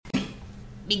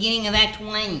beginning of Act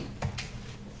 1.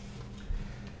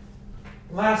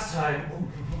 Last time,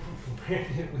 where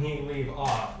did we leave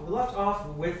off? We left off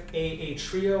with a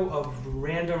trio of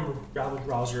random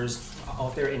rabble-rousers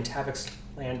out there in Tabak's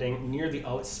Landing near the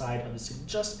outside of the city,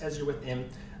 just as you're within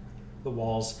the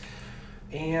walls.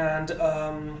 And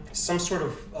some sort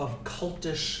of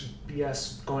cultish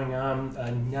BS going on,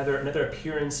 another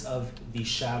appearance of the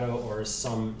shadow or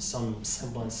some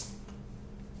semblance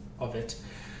of it.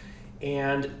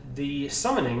 And the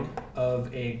summoning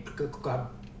of a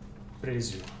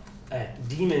Brezu, a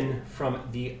demon from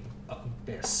the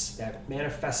abyss that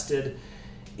manifested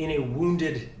in a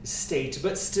wounded state,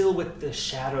 but still with the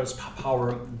shadow's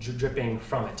power dripping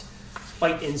from it.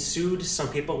 Fight ensued. Some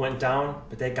people went down,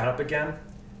 but they got up again.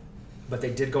 But they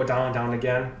did go down and down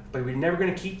again. But we're never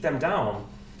going to keep them down.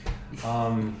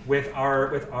 With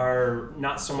our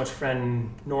not so much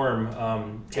friend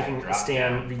Norm taking a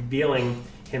stand, revealing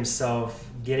himself,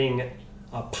 getting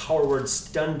power word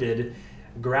stunned,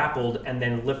 grappled, and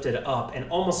then lifted up, and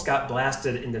almost got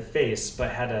blasted in the face, but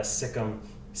had a sick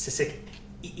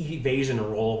evasion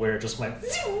roll where it just went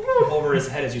over his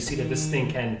head as you see that this thing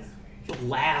can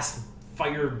blast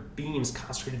fire beams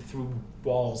concentrated through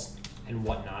walls and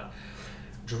whatnot.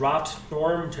 Dropped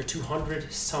Norm to 200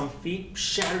 some feet,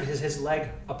 shattered his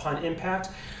leg upon impact.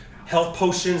 Health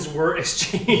potions were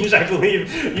exchanged, I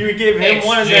believe. You gave him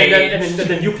one, and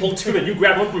then you pulled two, and you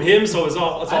grabbed one from him, so it's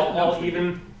all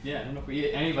even. Yeah, I don't know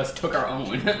if any of us took our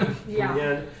own.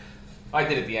 Yeah. I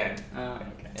did at the end.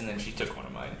 Okay. And then she took one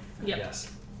of mine. Yep.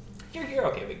 Yes. You're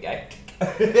okay, big guy.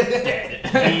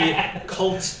 The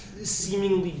cult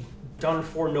seemingly done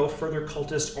for, no further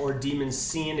cultist or demon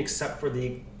seen except for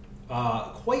the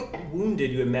quite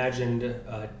wounded, you imagined,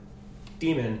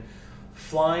 demon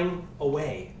flying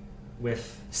away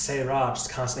with Seiraj just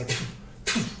constantly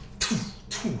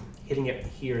hitting it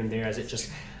here and there as it just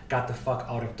got the fuck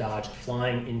out of dodge,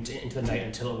 flying into the night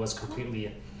until it was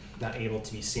completely not able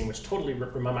to be seen, which totally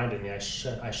reminded me I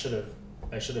should have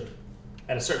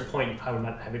at a certain point you probably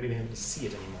not have been able to see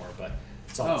it anymore, but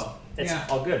it's all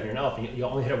all good. You're an elf. You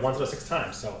only hit it once out of 6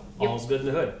 times, so all's good in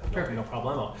the hood. No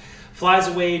problemo. Flies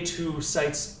away to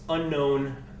sites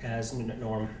unknown as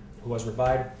Norm, who was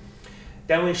revived.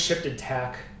 Then we shifted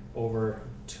tack over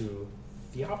to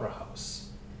the Opera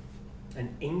House,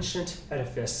 an ancient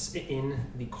edifice in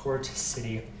the court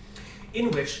city,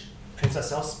 in which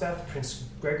Princess Elspeth, Prince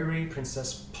Gregory,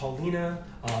 Princess Paulina,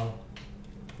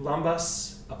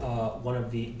 Lambas, one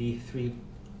of the 3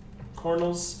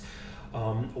 cornels,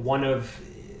 one of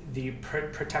the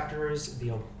protectors,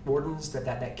 the wardens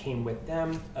that came with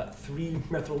them, 3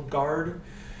 Mithril Guard,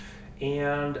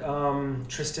 and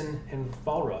Tristan and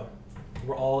Valra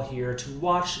were all here to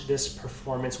watch this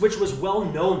performance, which was well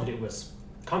known that it was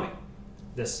coming,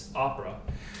 this opera.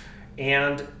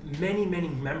 And many, many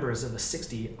members of the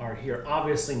 60 are here.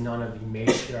 Obviously none of the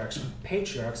matriarchs or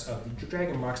patriarchs of the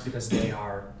Dragon Marks, because they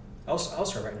are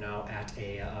elsewhere right now at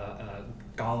a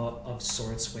gala of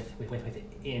sorts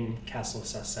within Castle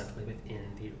Sessent, within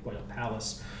the Royal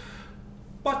Palace.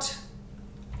 But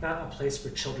not a place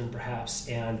for children, perhaps,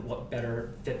 and what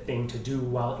better thing to do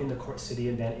while in the court city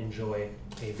and then enjoy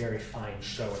a very fine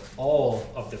show with all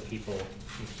of the people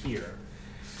here.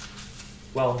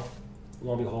 Well,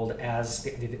 lo and behold, as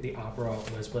the opera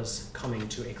was coming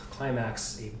to a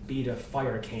climax, a bead of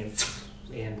fire came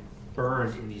and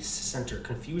burned in the center.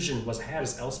 Confusion was had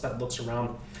as Elspeth looks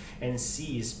around and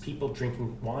sees people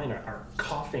drinking wine are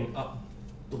coughing up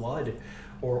blood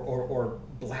or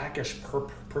blackish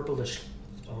purplish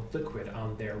liquid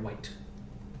on their white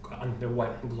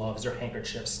gloves or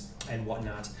handkerchiefs and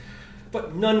whatnot.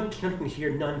 But none can hear,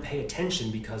 none pay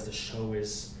attention because the show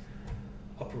is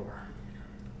uproar.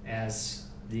 As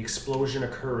the explosion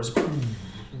occurs,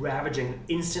 ravaging,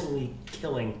 instantly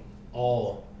killing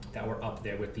all that were up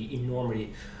there with the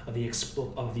enormity of the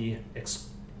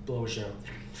explosion.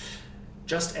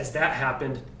 Just as that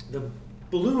happened, the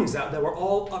balloons that were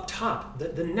all up top,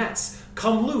 the nets,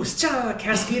 come loose,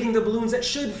 cascading the balloons that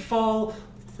should fall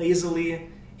lazily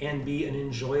and be an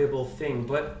enjoyable thing.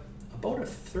 But about a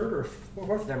third or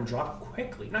fourth of them drop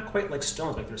quickly, not quite like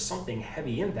stones, like there's something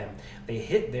heavy in them. They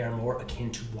hit there more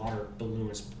akin to water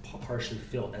balloons, partially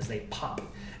filled, as they pop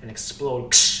and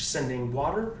explode, sending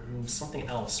water and something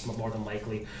else, more than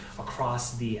likely,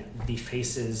 across the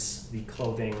faces, the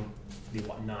clothing, the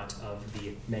whatnot of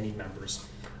the many members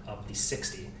of the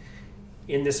 60.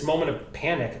 In this moment of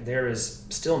panic, there is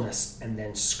stillness and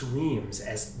then screams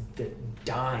as the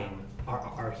dying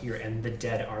are here and the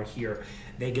dead are here.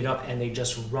 They get up and they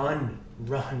just run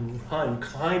run,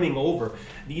 climbing over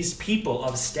these people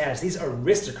of status, these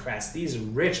aristocrats, these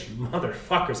rich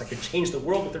motherfuckers that could change the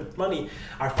world with their money,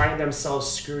 are finding themselves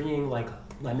scurrying like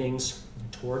lemmings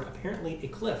toward apparently a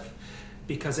cliff.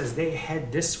 Because as they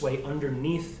head this way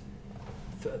underneath,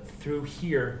 through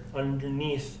here,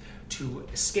 underneath to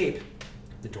escape,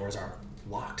 the doors are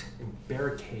locked and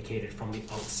barricaded from the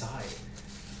outside.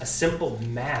 A simple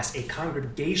mass, a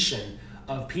congregation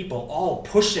of people all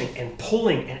pushing and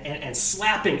pulling and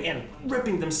slapping and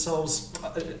ripping themselves,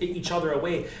 each other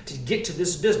away to get to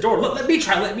this door. Let me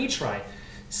try.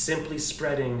 Simply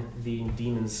spreading the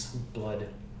demon's blood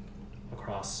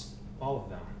across all of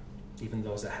them, even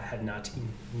those that had not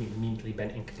immediately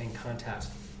been in contact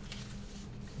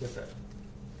with it.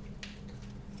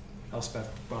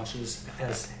 Elspeth watches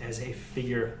as a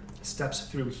figure steps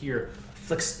through here,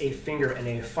 flicks a finger, and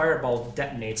a fireball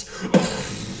detonates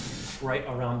right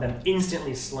around them,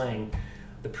 instantly slaying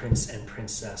the prince and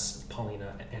princess,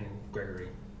 Paulina and Gregory.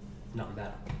 Not in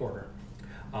that order.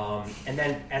 And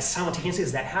then, as simultaneously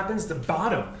as that happens, the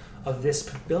bottom of this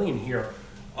pavilion here,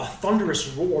 a thunderous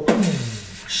roar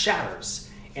shatters,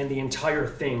 and the entire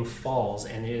thing falls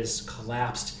and is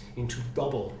collapsed into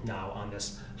rubble now on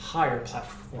this higher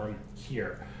platform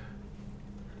here.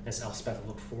 As Elspeth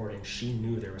looked forward, and she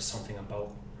knew there was something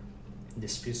about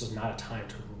this. This was not a time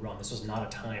to run. This was not a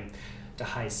time to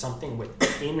hide. Something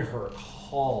within her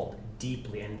called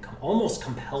deeply and almost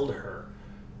compelled her.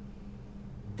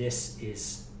 This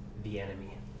is the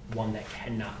enemy, one that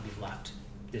cannot be left.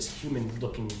 This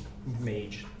human-looking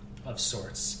mage of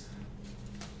sorts.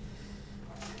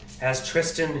 As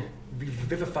Tristan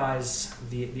revivifies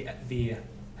the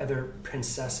other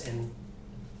princess and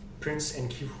prince, and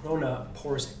Kirona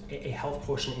pours a health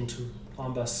potion into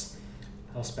Lambus,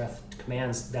 Elspeth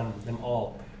commands them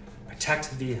all,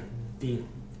 protect the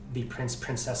prince,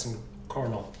 princess, and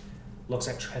colonel. Looks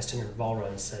at Tristan and Valra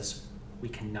and says, "We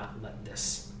cannot let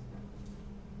this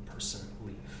person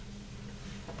leave."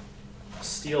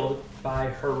 Steeled by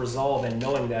her resolve and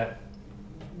knowing that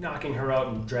knocking her out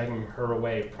and dragging her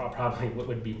away probably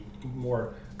would be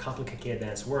more complicated than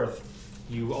it's worth,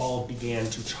 you all began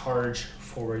to charge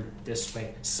forward this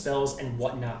way, spells and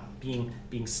whatnot being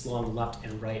slung left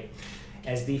and right.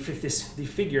 As the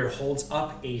figure holds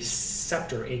up a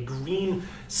scepter, a green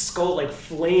skull-like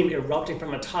flame erupting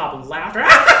from the top, laughter,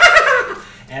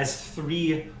 as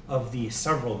three of the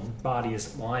several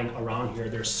bodies lying around here,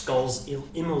 their skulls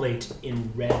immolate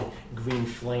in red-green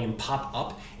flame, pop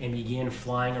up and begin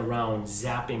flying around,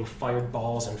 zapping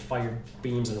fireballs and fire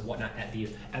beams and whatnot at the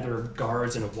other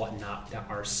guards and whatnot that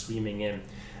are streaming in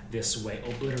this way,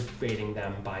 obliterating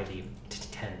them by the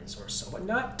tens or so, but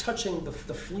not touching the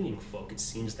fleeing folk. It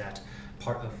seems that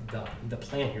part of the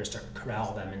plan here is to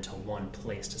corral them into one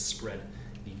place to spread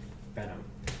the venom.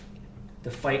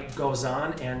 The fight goes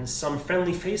on, and some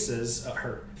friendly faces,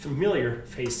 her familiar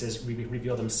faces,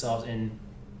 reveal themselves in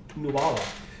Nuala,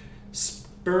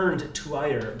 spurned to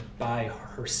ire by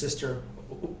her sister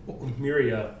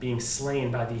Miria being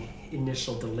slain by the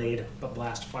initial delayed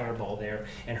blast fireball there,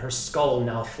 and her skull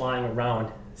now flying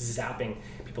around, zapping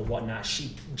people, whatnot.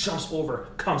 She jumps over,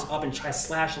 comes up, and tries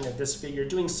slashing at this figure,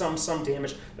 doing some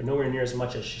damage, but nowhere near as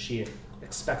much as she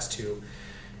expects to.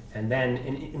 And then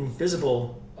an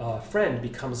invisible friend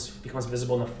becomes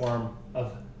visible in the form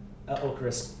of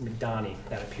Elkaris McDonnie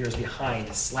that appears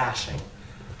behind, slashing.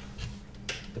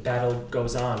 The battle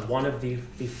goes on. One of the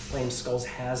flame skulls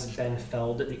has been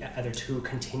felled. The other two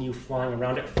continue flying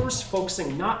around, at first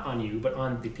focusing not on you, but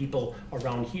on the people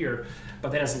around here.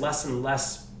 But then as less and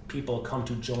less people come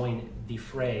to join the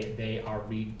fray, they are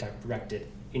redirected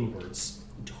inwards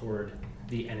toward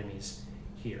the enemies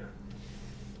here.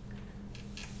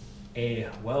 A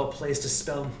well-placed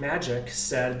dispel magic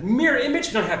said, "Mirror image,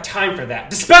 we don't have time for that.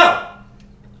 Dispel!"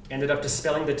 Ended up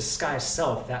dispelling the disguise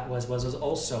self that was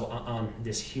also on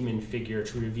this human figure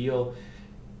to reveal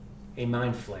a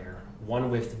mind flayer, one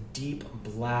with deep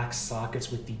black sockets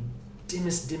with the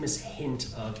dimmest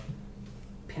hint of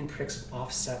pinpricks of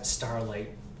offset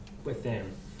starlight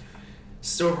within.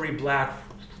 Silvery black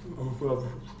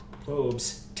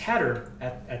robes tattered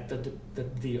at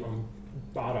the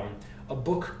bottom, a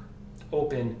book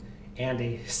open, and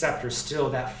a scepter still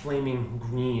that flaming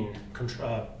green,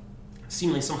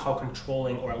 seemingly somehow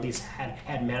controlling, or at least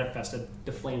had manifested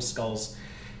the flame skulls.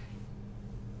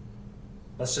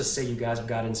 Let's just say you guys have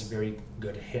gotten some very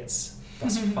good hits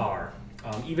thus far.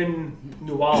 Even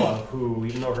Nuala, who,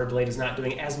 even though her blade is not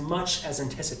doing as much as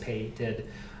anticipated,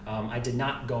 I did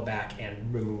not go back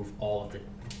and remove all of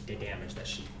the damage that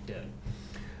she did.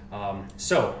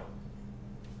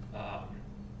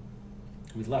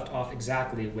 we left off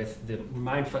exactly with the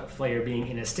Mind Flayer being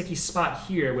in a sticky spot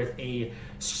here with a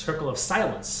circle of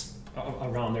silence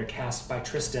around there cast by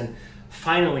Tristan.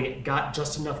 Finally got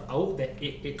just enough out that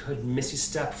it could Misty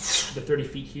Step the 30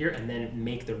 feet here and then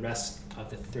make the rest of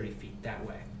the 30 feet that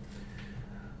way.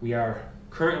 We are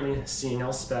currently seeing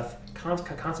Elspeth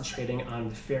concentrating on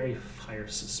the Fairy Fire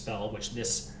spell, which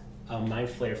this Mind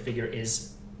Flayer figure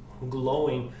is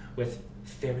glowing with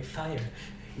Fairy Fire,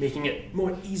 making it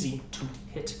more easy to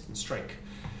hit and strike.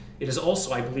 It is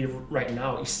also, I believe, right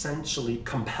now essentially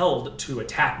compelled to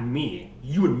attack me,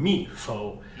 you and me,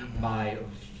 foe, by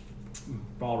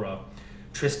Balra.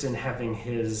 Tristan having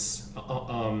his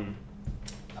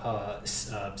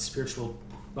spiritual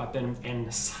weapon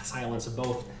and silence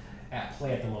both at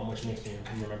play at the moment, which makes me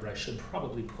remember I should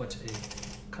probably put a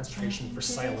concentration for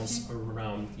silence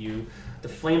around you. The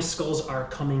flame skulls are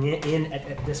coming in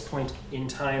at this point in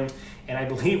time, and I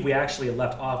believe we actually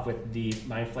left off with the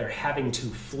Mind Flayer having to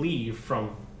flee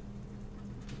from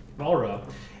Balra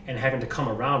and having to come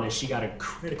around as she got a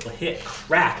critical hit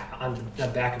crack on the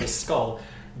back of his skull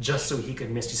just so he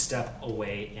could Misty Step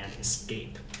away and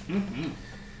escape. Mm-hmm.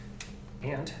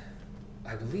 And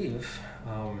I believe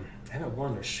I haven't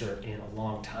worn this shirt in a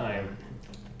long time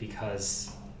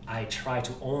because I try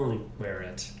to only wear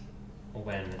it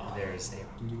when there's a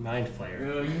Mind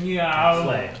Flayer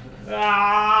play.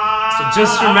 So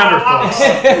just remember,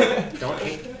 folks, don't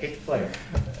hate the player.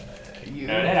 I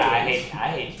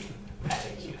hate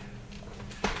you.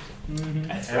 Mm-hmm.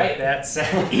 That's right. That's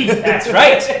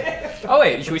right. Oh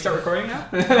wait, should we start recording now?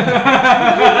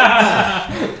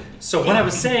 So what I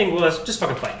was saying was, just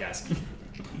fucking fight, guys.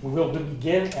 We will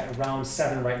begin at round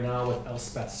 7 right now with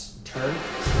Elspeth's turn.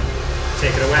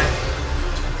 Take it away.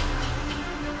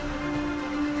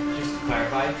 Just to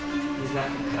clarify, he's not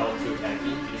compelled to attack me.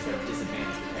 He just has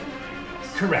disadvantage to attack anything else.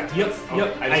 Correct. Yep.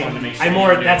 I just wanted to make sure. I'm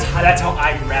more. That's how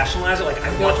I rationalize it. Like I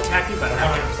want to attack you, but I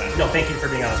don't have 100%. to. No, thank you for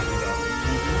being honest with me, though.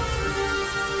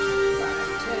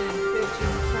 5, 10,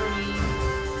 15, 20,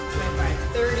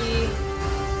 25, 30.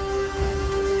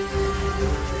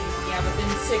 Yeah, within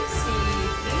 60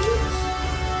 feet.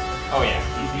 Oh yeah.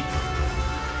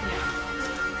 Yeah.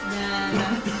 Then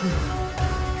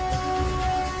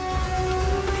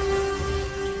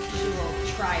she will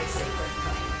try Sacred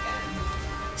Flame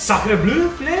again. Sacre bleu,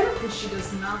 flame. Because she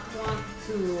does not want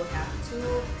to have to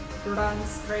run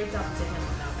straight up to him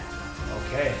without backup.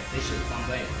 Okay. They should have fun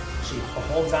playing. She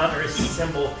holds on to her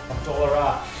symbol of Dolara,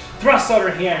 thrusts out her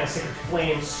hand, and a sacred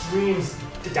flame streams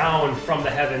down from the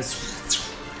heavens,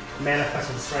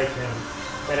 manifesting to strike him.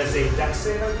 That is a dex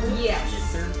save, I believe?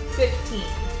 Yes. 15.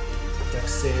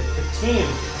 Dex save 15.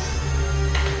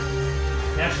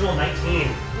 Natural 19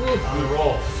 on the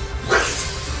roll.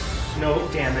 No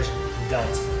damage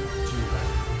dealt to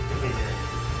the figure.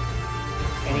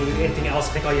 Anything else?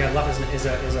 I think all you have left is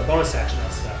a bonus action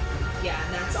stuff. Yeah,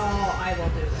 and that's all I will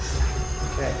do this time.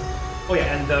 Okay. Oh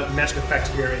yeah, and the magic effect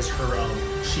here is her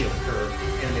shield, her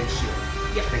animated shield.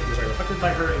 Yep. I think these are affected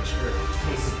by her AC.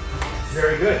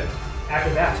 Very good.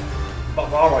 After that,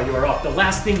 Balra, you are up. The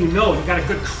last thing you know, you got a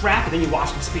good crack, and then you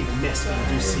watch them speed and miss. And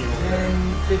you do see him over there.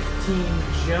 10,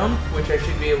 15 jump, which I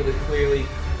should be able to clear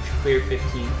 15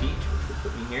 feet, which would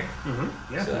put me here.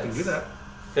 Mm-hmm. Yeah, So you can do that.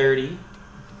 30.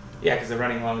 Yeah, because the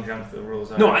running long jump, the rules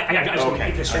are. No, I just want to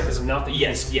Okay. if the strength is enough that you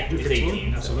Yes, can yeah, do it's 15.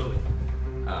 18, so- Absolutely.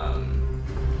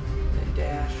 Then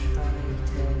dash 5,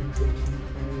 10, 15,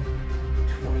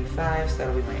 20, 25, so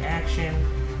that'll be my action.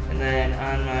 And then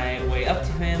on my way up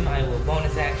to him, I will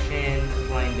bonus action,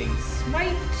 Blinding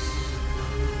Smite.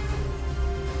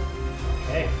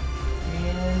 Okay.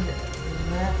 And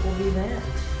that will be that.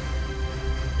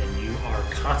 Then you are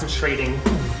concentrating.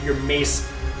 Your mace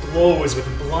glows with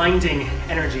blinding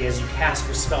energy as you cast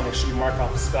your spell. Make sure you mark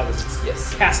off the spell as it's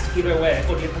Yes. cast either way.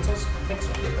 Oh, do you have pencils? I think so.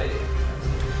 If I do.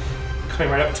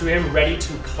 Coming right up to him, ready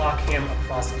to clock him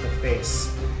across the face.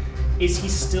 Is he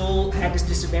still at this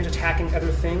disadvantage attacking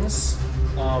other things?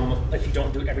 If you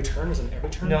don't do it every turn, is it every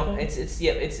turn? No, thing?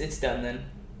 it's done then.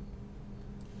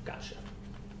 Gotcha.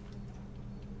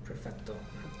 Perfecto.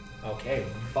 Okay,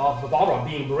 Balra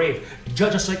being brave,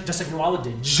 just like Nuala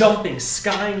did, jumping,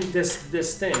 skying this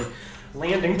thing,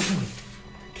 landing,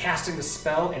 casting the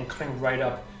spell, and coming right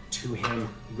up to him,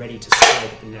 ready to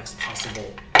strike at the next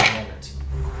possible moment.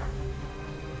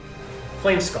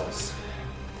 Flame Skulls.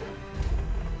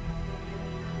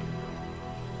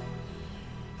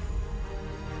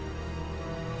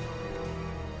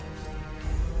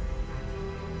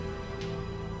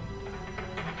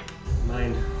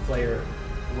 Mind Flayer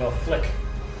will flick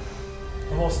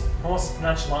almost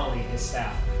nonchalantly his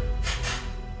staff,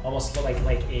 almost like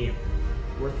a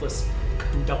worthless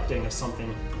conducting of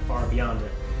something far beyond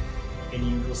it. And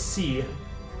you will see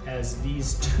as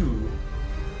these two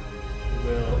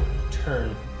will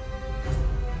turn.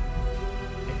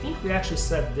 I think we actually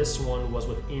said this one was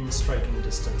within striking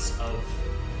distance of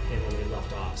him when we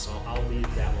left off, so I'll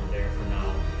leave that one there for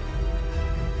now.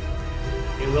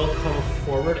 It will come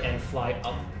forward and fly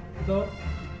up, though.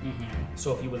 Mm-hmm.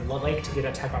 So if you would like to get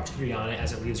an attack opportunity on it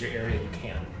as it leaves your area, you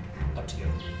can. Up to you.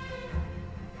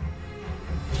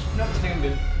 Nope, I think I'm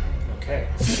good. Okay.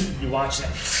 You watch it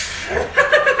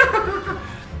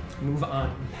move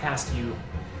on past you,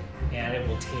 and it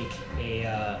will take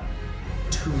a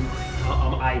 2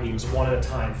 I-beams, one at a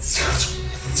time.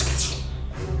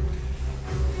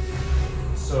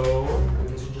 So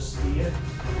these will just be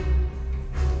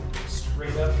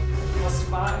straight up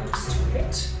 +5s to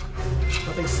hit.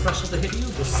 Nothing special to hit you,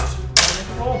 just make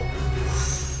a roll.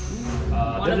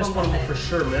 This one will for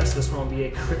sure miss. This one will be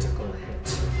a critical hit.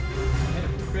 Hit it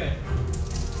with a crit.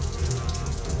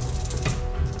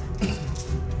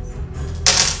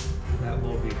 That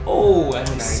will be Oh, that's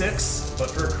only nice. 6, but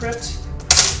for a crit.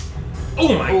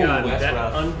 Oh my Ooh, god, that's that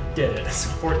rough. undid it.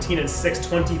 14 and 6,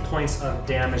 20 points of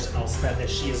damage to Elspeth as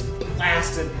she is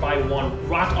blasted by one,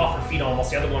 rocked off her feet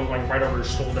almost, the other one going right over her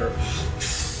shoulder.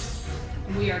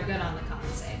 We are good on the con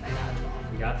save. I got a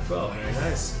 12. We got 12, very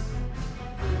nice.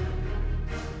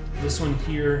 This one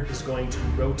here is going to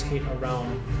rotate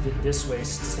around this way,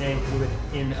 staying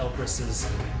within Elpris's.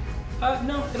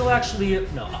 No, it'll actually,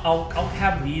 no, I'll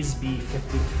have these be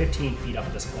 15 feet up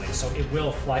at this point, so it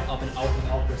will fly up and out of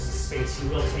Elpris's space. You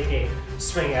will take a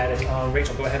swing at it.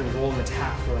 Rachel, go ahead and roll an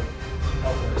attack for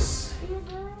Elpris.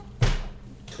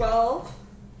 12.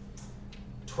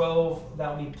 12,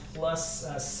 that would be plus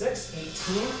 6,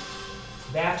 18.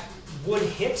 That would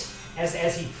hit as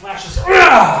he flashes.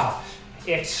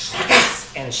 It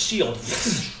and a shield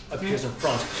appears in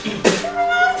front.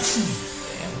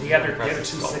 The other two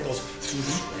sickles.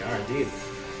 They are indeed.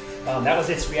 That was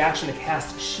its reaction to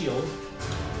cast shield.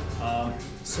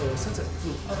 So since it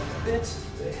flew up a bit,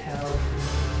 they have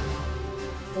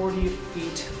 40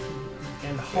 feet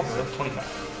and hover 25.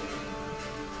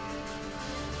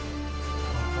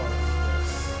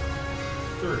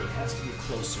 30 has to be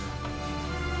closer.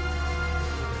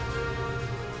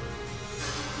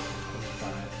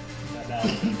 25.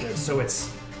 That'll be good. So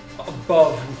it's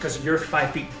above, because you're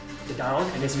 5 feet down,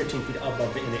 and it's 15 feet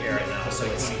above in the air right now. So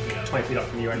it's 20 feet up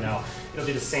from you right now. It'll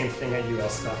do the same thing at you,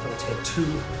 Elspeth. It'll take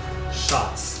 2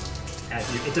 shots at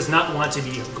you. It does not want to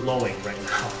be glowing right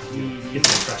now. You get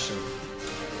the impression.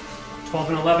 12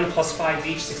 and 11 plus 5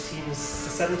 each, 16 is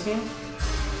 17.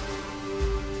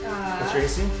 What's your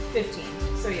AC? 15.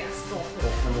 So yes, both. Both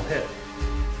of them will hit.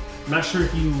 I'm not sure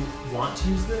if you want to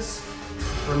use this.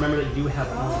 But remember that you have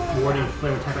warding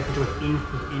flame attack creature within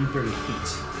 30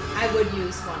 feet. I would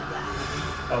use one of them.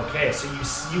 Okay, so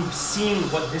you've seen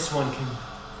what this one can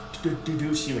do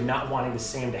to you, and not wanting the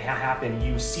same to happen.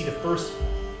 You see the first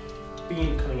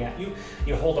beam coming at you.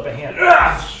 You hold up a hand,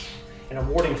 and a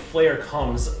warding flare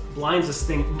comes, blinds this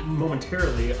thing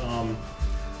momentarily.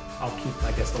 I'll keep,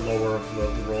 I guess, the lower of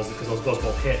the rolls because those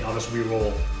both hit, and I'll just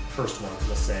re-roll first one,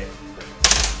 we'll say.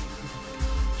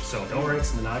 So don't worry,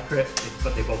 it's not a crit,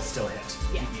 but they both still hit.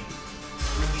 Yeah.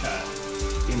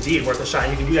 Indeed, worth a shot.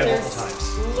 You can do that There's multiple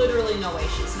times. literally no way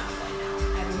she's not going down.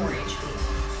 I have 4 HP.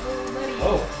 Letty.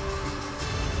 Oh.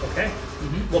 Okay.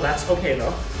 Mm-hmm. Well, that's okay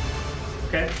though.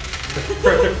 Okay.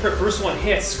 The first one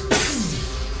hits,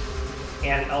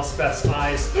 and Elspeth's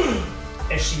eyes,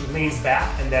 as she leans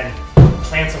back and then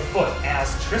plants a foot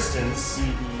as Tristan's.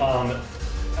 I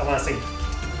want to say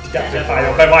death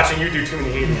by watching you do too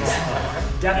many Hades.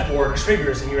 Death ward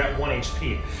triggers, and you're at 1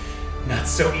 HP. Not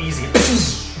so easy.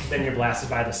 Then you're blasted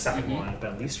by the second one,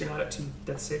 but at least you're not at 2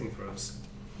 death saving throws.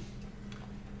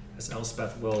 As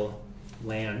Elspeth will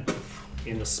land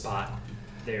in the spot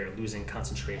there, losing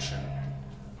concentration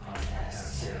on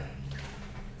here.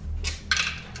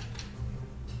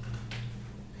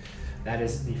 That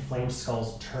is the Flame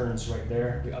Skull's turns right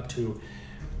there. We're up to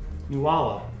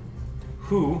Nuala,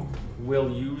 who will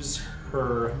use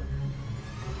her.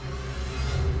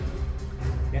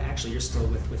 Yeah, actually, you're still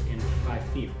within 5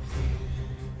 feet.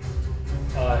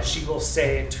 She will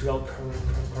say to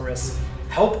Elpris,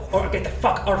 "Help or get the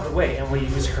fuck out of the way," and will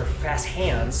use her fast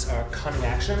hands, cunning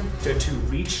action, to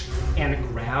reach and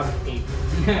grab a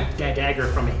dagger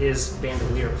from his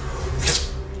bandolier,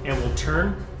 and will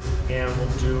turn and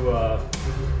will do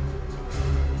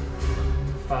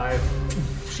 5.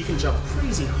 She can jump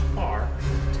crazy far,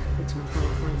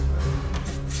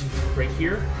 right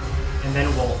here, and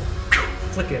then we'll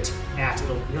flick it at.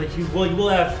 You will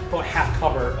have about half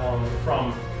cover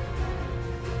from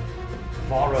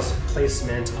Walrus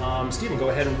placement. Steven, go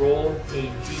ahead and roll a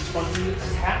d20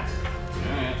 attack.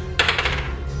 Alright.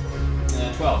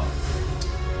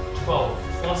 12. 12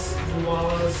 plus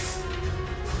Nuala's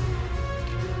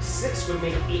 6 would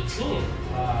make 18.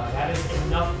 That is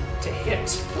enough to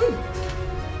hit.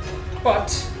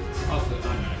 But Also,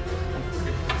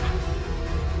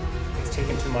 it's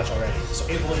taken too much already. So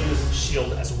it will use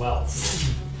shield as well.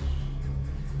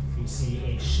 You see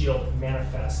a shield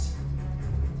manifest,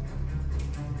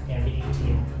 and the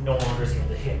 18 no longer is able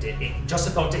to hit. It just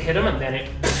about to hit him, and then it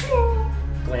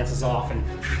glances off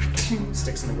and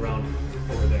sticks in the ground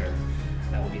over there.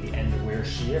 That will be the end of where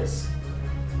she is.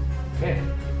 Okay,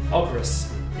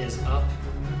 Elgris is up.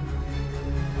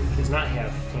 He does not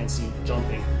have fancy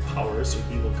jumping powers, so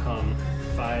he will come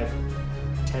 5,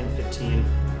 10, 15,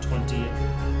 20,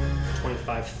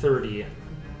 25, 30,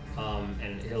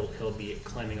 and he'll be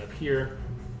climbing up here.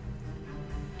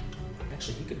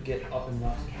 Actually, he could get up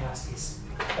enough to cast a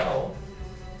spell.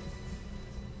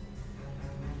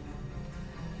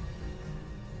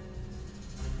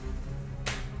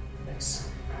 Nice.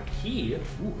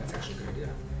 Ooh, that's actually a good idea.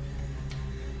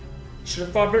 Should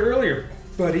have thought of it earlier,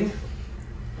 buddy.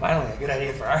 Finally, a good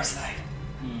idea for our side.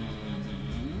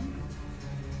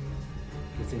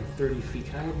 Within 30 feet.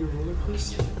 Can I have your ruler,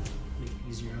 please? Yes. Make it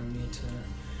easier on me to.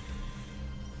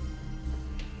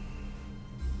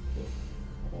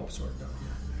 Oh, sort down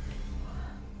here.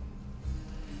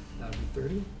 That would be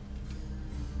 30,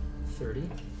 30,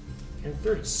 and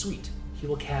 30. Sweet. He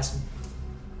will cast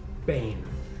Bane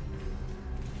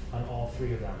on all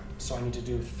 3 of them. So I need to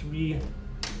do 3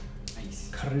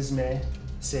 Nice. Charisma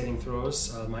saving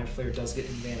throws. Mind Flayer does get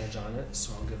advantage on it,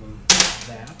 so I'll give him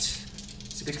that.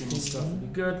 16 stuff would be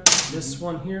good. This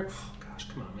one here, oh gosh,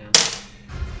 come on, man.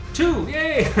 2,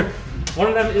 yay! One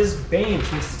of them is Bane,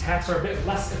 which means its attacks are a bit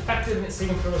less effective, and its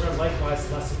saving throws are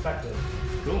likewise less effective.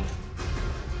 Cool.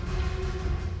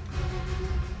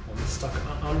 Only stuck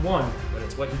on 1, but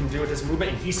it's what he can do with his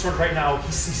movement. And he's sort of right now,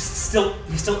 he's still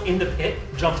in the pit,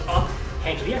 jumped up.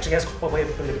 Hank, he actually has a way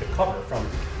of putting a bit of cover from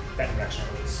that direction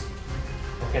at least.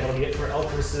 Okay, that'll be it for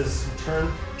Elgris's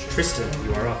turn. Tristan,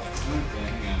 you are up. Okay,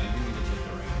 hang on. I do need to check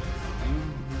the range of something.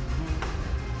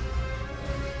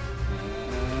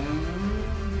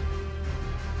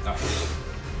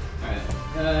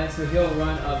 Alright. So he'll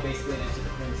run up basically into the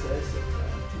princess. So 5,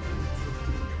 10,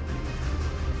 15,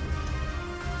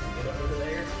 20. Get over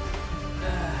there.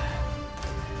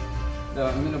 Though,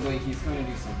 admittedly, he's going to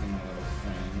do something a little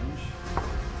strange.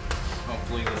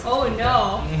 Hopefully this is Oh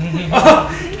no.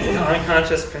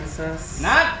 Unconscious princess.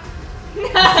 Not!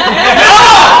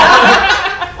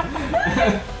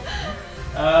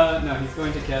 No, he's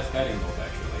going to cast Guiding Bolt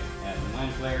actually at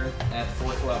Mind Flayer at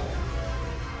 4th level.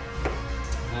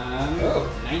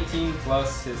 19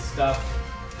 plus his stuff.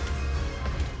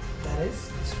 That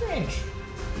is strange.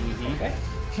 Okay.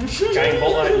 Guiding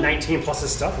Bolt on 19 plus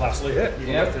his stuff will absolutely hit.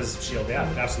 Even Yep. with his shield, yeah,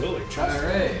 absolutely.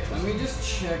 Alright, let me just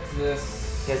check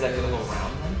this. He has that little round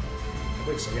one. I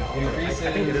believe so, yeah. I Increases-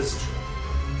 think it is.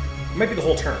 It might be the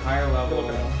whole turn. Higher level.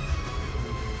 Look it up. I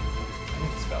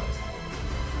think the spell is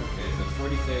Okay, so it's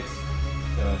 46.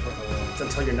 So it's It's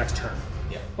until your next turn.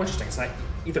 Yeah. Well, interesting. It's not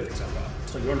either thing's not bad.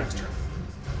 Until your next turn.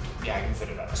 Yeah, I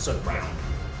consider that. So round.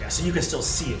 Yeah, so you can still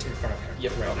see it in front of him.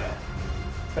 Yep, right okay. now.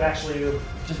 But actually,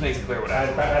 Just makes it clear what by I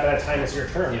that time it's your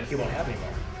turn, Yes. he won't have any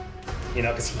more. You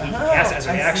know, because he casts it as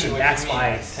a reaction. That's why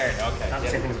it's Turn, okay. not the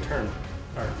same thing as a turn.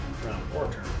 Or round or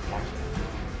turn.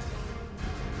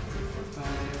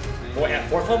 Boy, at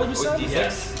 4th level you said? D6.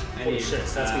 Yes. I Holy need, shit,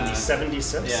 so that's going to be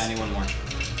 76? Yeah, I need one more. 6.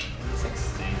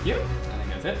 Thank you. I think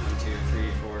that's it. 1, 2,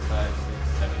 3, 4, 5, 6,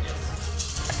 7, yes.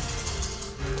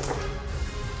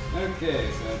 Okay,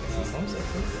 so that's Some 6s.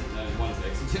 1 6.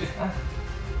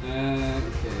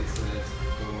 Okay, so that's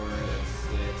 4, that's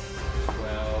 6, 12,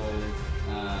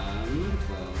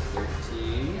 12,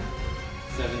 13,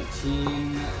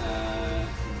 17,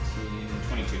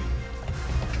 22.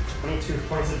 22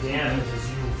 points of damage as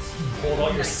you hold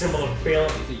out your symbol of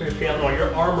Baelnor,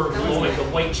 your armor glowing, the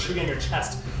white tree in your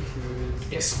chest,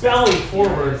 expelling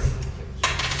forward.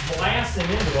 Blast him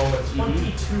into him with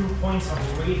 22 points of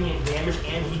radiant damage,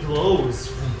 and he glows.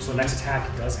 So the next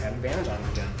attack does have advantage on him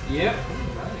again. Yep.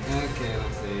 Okay,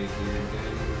 let's see here.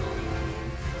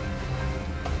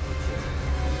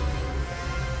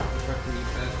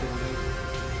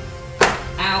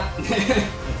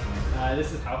 Ow!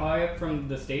 This is how high up from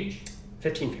the stage?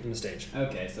 15 feet from the stage.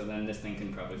 Okay, so then this thing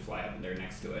can probably fly up there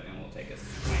next to it and we'll take us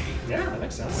 20. Yeah, that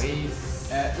makes sense.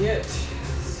 At it.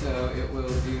 So it will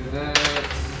do that.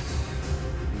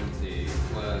 Let's see,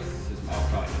 plus his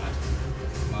probably not.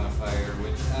 Modifier,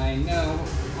 which I know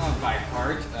by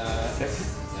heart. 6.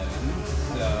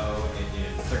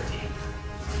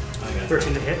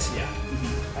 13 to hit. Yeah.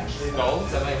 Actually, Skulls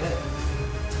that might hit.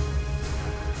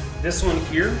 this one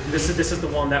here, this is the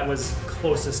one that was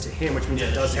closest to him, which means Yeah,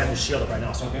 it does the have the shield up right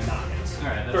now, so Okay. it will not hit.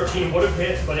 Alright, that's 13 would have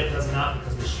hit, but it does not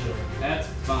because of the shield. That's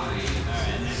fine. Alright,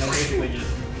 and then he'll basically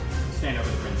just stand over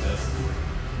the princess.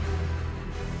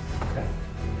 Okay.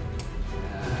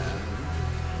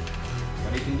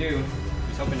 What he can do.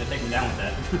 He's hoping to take him down with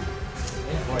that.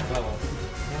 Fourth level.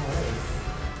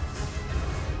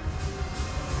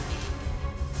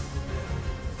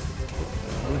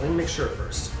 Let me make sure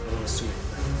first. I'm assuming.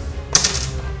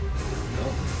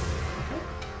 Nope.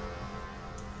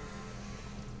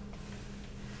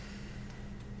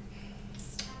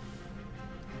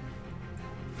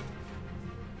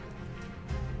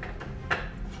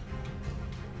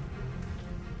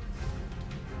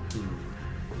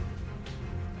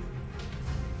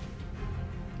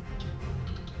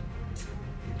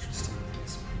 Interesting.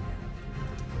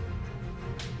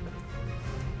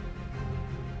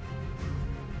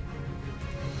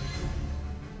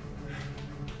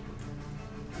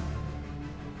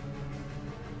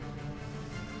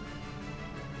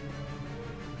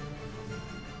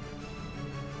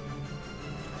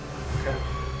 Okay.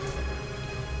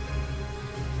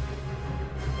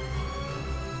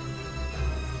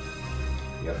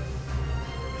 Yep.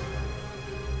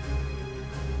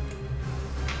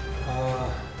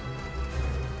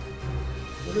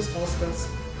 What is Elspeth's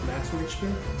maximum HP?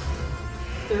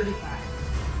 35.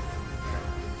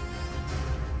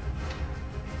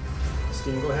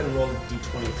 Steven, go ahead and roll a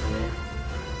d20 for me.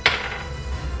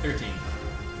 13.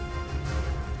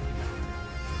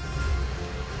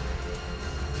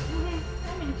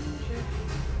 I'm in danger.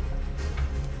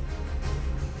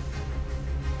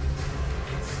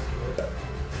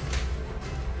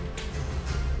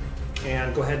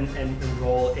 And go ahead and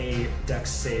roll a dex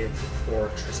save for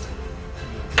Tristan.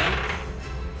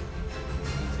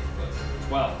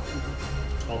 12.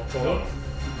 12 total.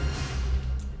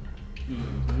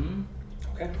 Mm-hmm.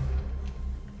 Okay.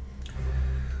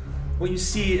 What you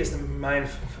see is the mind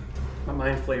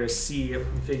flayers see the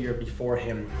figure before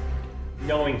him,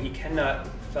 knowing he cannot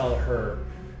fell her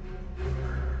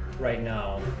right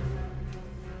now.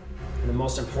 And the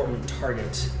most important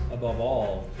target above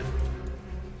all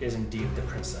is indeed the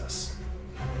princess.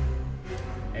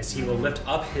 As he will lift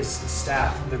up his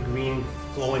staff, the green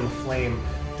glowing flame,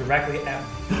 directly at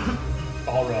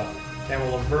Balra, and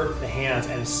will avert the hands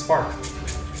and spark.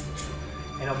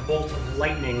 And a bolt of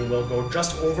lightning will go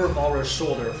just over Balra's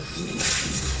shoulder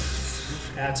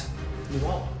at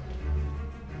Nuala,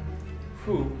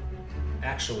 who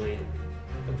actually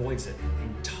avoids it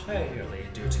entirely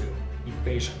due to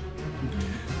evasion.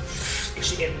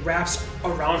 It wraps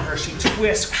around her, she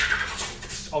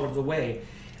twists out of the way,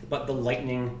 but the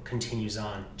lightning continues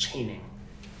on, chaining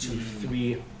to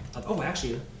three. Oh,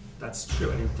 actually, that's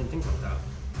true. I didn't think about that.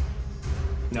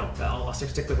 No, I'll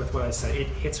stick with what I said. It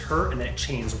hits her and then it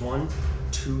chains 1,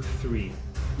 2, 3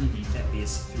 at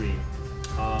these three.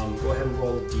 Go ahead and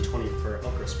roll a d20 for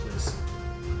Elchris, please.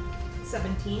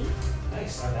 17.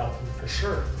 Nice. That'll for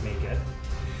sure make it.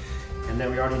 And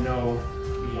then we already know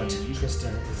what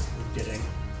Tristan is getting.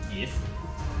 Yes.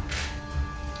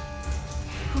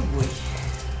 Oh boy.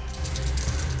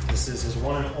 This is his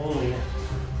one and only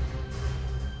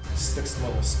 6th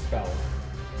level spell.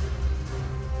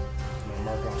 I'm gonna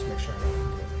mark it off to make sure I don't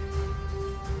forget.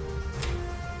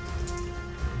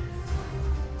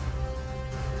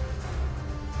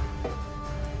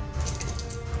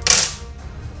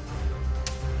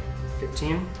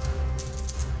 $15.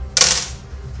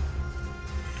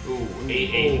 Ooh,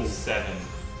 87.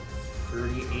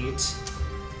 38.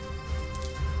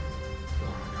 Oh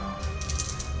my god.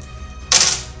 Oh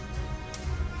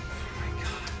my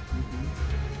god.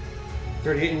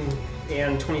 38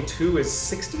 and 22 is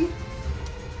 60?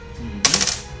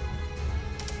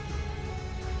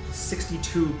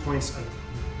 62 points of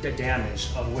the damage,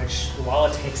 of which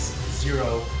Lala takes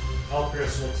 0,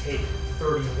 Elchris will take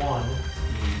 31.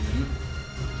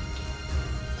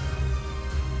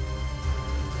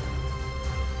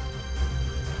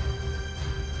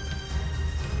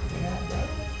 You're not dead.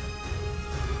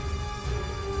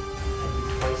 I do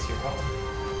twice your health.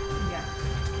 Yeah.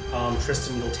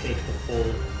 Tristan will take the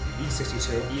full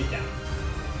 62. He's down.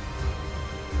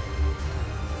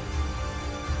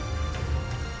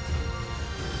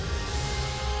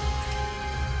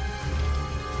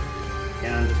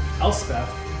 And Elspeth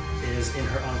is in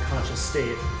her unconscious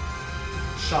state,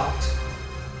 shocked,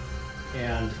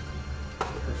 and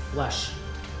her flesh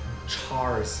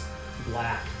chars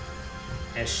black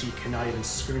as she cannot even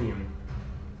scream,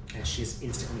 and she is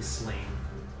instantly slain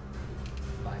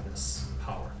by this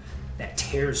power. that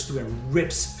tears through and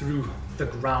rips through the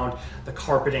ground, the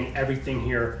carpeting, everything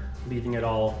here, leaving it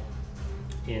all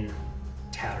in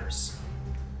tatters.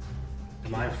 The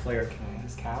Mind Flayer, Can I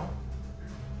ask how?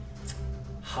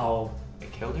 how,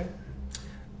 It killed her?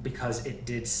 because it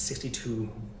did 62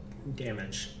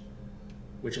 damage,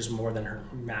 which is more than her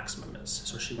maximum is.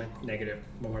 So she went negative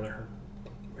more than her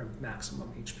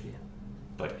maximum HP.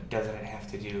 But doesn't it have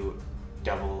to do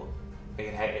double? Like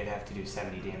it'd have to do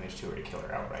 70 damage to her to kill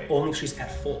her outright. Only if she's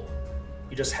at full.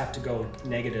 You just have to go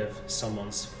negative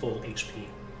someone's full HP.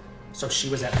 So if she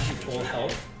was at full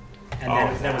health, and Oh,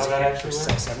 then is that that was how that hit actually for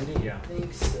works? 70, yeah. I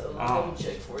think so. Oh. Double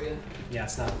check for you. Yeah,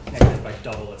 it's not negative by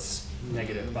double, it's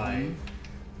negative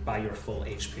by your full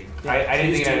HP. I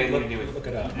didn't Please think it had do anything to do look with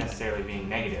it up. necessarily being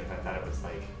negative. I thought it was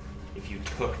like if you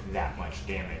took that much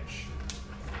damage.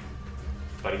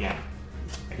 But again,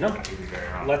 No. I could be very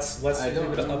wrong. Let's I don't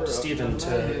leave it remember up to off the Steven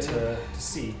top of my head. to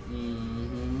see.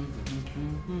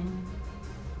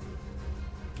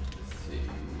 Let's see.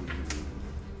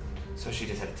 So she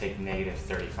just had to take negative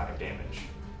 35 damage.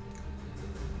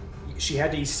 She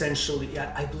had to essentially,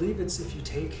 yeah, I believe it's if you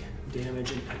take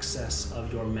damage in excess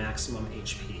of your maximum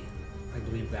HP. I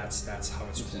believe that's how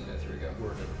it's Instant death, here we go.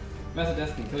 worded. Method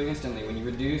death can kill you instantly. When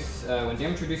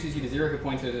damage reduces you to 0 hit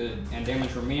points and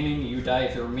damage remaining, you die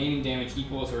if the remaining damage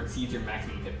equals or exceeds your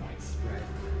maximum hit points.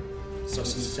 Right. So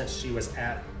since she was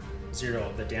at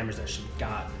 0, the damage that she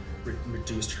got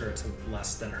reduced her to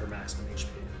less than her maximum HP.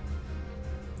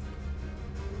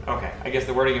 Okay, I guess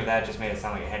the wording of that just made it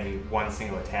sound like it had to be one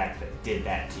single attack that did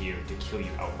that to you to kill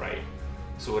you outright.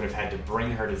 So it would have had to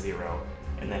bring her to 0,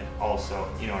 and then also,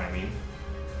 you know what I mean?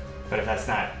 But if that's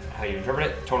not how you interpret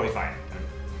it, totally fine.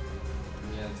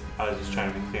 Yeah. I was just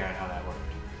trying to be clear on how that worked.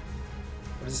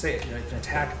 What does it say? You know, if an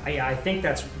attack, I think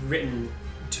that's written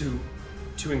to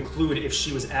include if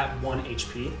she was at 1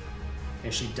 HP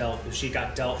and if she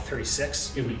got dealt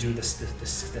 36, it would do the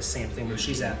same thing. But if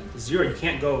she's at 0, you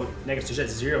can't go negative. So she's at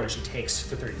 0 and she takes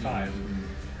the 35.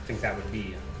 I think that would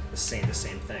be the same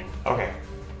thing. Okay,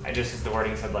 I just as the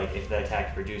wording said like if the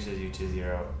attack reduces you to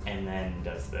 0 and then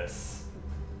does this.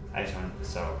 I just want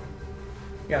so.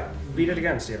 Yeah, read it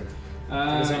again, Steven.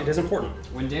 It is important.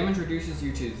 When damage reduces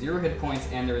you to 0 hit points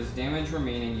and there is damage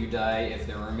remaining, you die if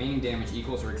the remaining damage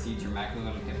equals or exceeds your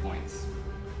maximum hit points.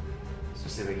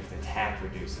 Specifically, if the attack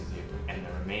reduces you and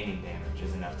the remaining damage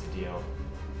is enough to deal.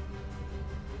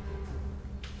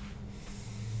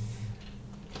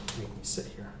 Make me sit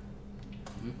here.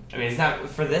 I mean, it's not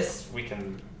for this. We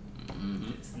can.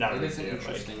 It's not It really is an like-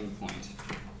 interesting point.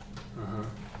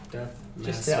 Death.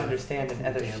 Just to massive understand in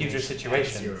other damage future at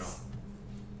situations. 0.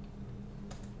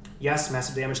 Yes,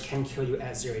 massive damage can kill you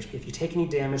at 0 HP. If you take any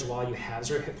damage while you have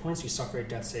 0 hit points, you suffer a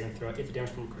death saving throw. If the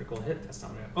damage from a critical hit, that's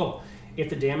not right. Oh, if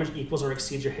the damage equals or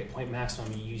exceeds your hit point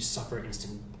maximum, you suffer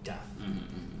instant death.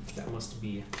 That must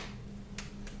be.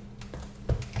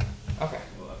 Okay.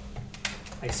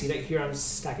 I see that here on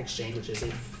Stack Exchange, which is a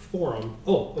forum.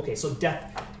 Oh, okay. So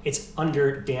death, it's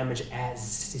under damage at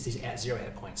 0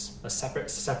 hit points. A separate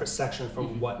section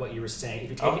from what you were saying. If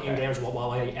you take in damage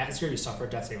while you're at 0, you suffer a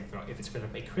death saving throw. If it's going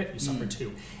to be a crit, you suffer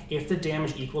 2. If the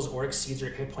damage equals or exceeds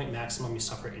your hit point maximum, you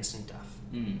suffer instant death.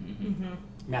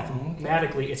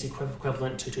 Mathematically, it's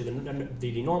equivalent to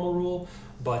the normal rule,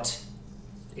 but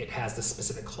it has the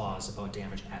specific clause about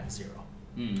damage at 0.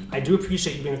 I do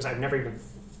appreciate you being, because I've never even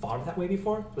thought of it that way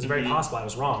before. It was very possible I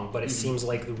was wrong, but it seems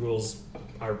like the rules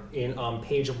are in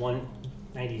page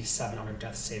 197 under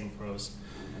death saving throws.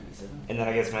 And then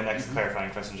I guess my next clarifying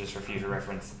question, just for future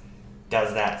reference,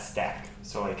 does that stack?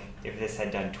 So like, if this had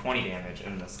done 20 damage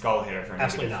and the skull hit her for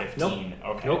Absolutely negative not. 15,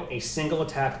 okay. Nope. A single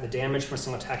attack, the damage from a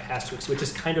single attack has to exceed, which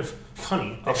is kind of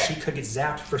funny that Okay. she could get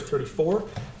zapped for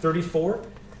 34,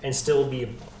 and still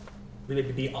be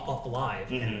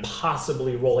alive and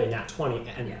possibly roll a nat 20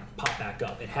 and pop back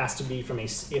up. It has to be from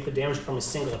if the damage from a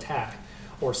single attack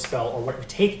or spell or what you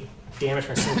take damage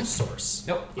from a single source.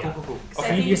 Nope. Yeah. Cool. So I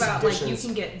think Previous about like you editions-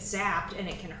 can get zapped and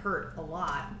it can hurt a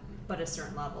lot, but at a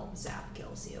certain level, zap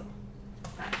kills you.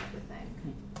 That type of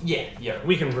thing. Yeah.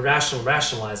 We can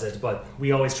rationalize it, but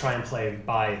we always try and play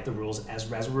by the rules as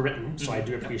we're written. So I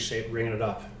do appreciate bringing it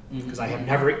up because I have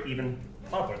never even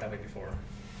thought about it that way before.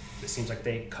 It seems like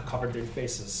they covered their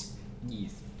bases.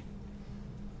 Yes.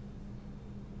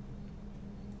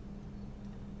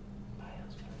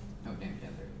 Oh, damn, yeah,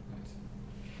 there. Nice.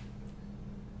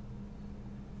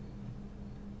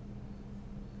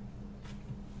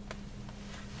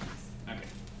 Okay.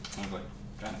 I was like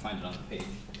trying to find it on the page.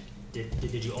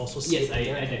 Did you also see Yes, it? I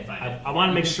in there? did find it. I want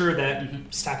to make sure that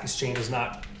Stack Exchange is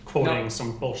not quoting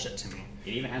some bullshit to me.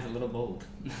 It even has a little bold.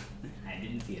 I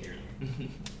didn't see it earlier.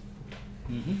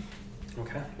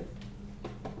 Okay.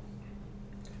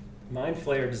 Mind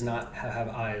Flayer does not have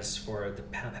eyes for the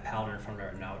paladin in front of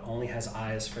her now. It only has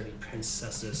eyes for the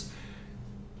princess's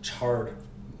charred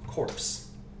corpse.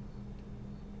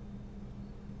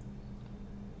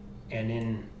 And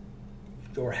in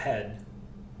your head,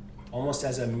 almost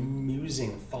as a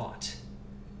musing thought,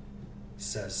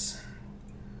 says,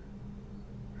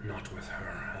 "Not with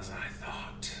her as I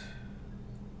thought."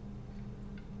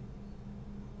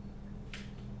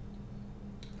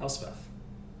 Elspeth.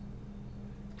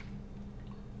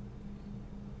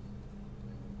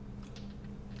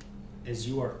 As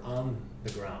you are on the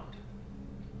ground,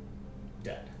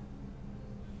 dead,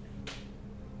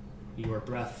 your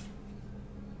breath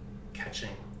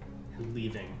catching and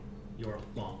leaving your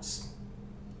lungs.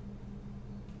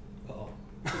 Uh-oh.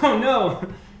 Oh no!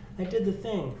 I did the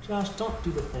thing. Josh, don't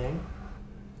do the thing.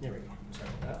 There we go. Sorry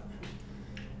about that.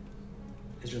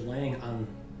 As you're laying on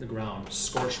the ground,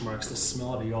 scorch marks, the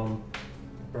smell of your own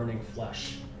burning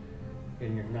flesh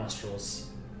in your nostrils.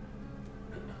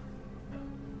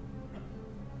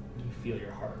 You feel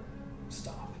your heart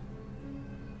stop,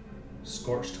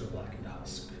 scorched to a blackened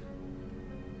husk.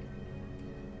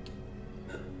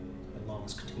 The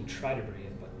lungs continue to try to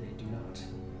breathe, but they do not.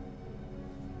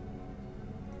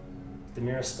 The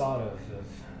merest thought of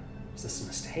is this a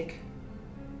mistake?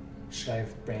 Should I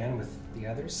have ran with the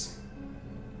others?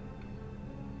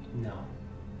 No.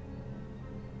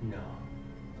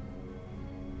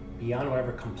 Beyond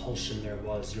whatever compulsion there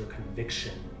was, your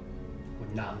conviction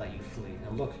would not let you flee.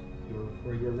 And look, you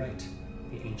were right.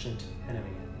 The ancient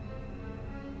enemy.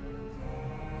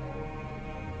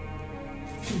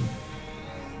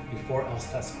 Before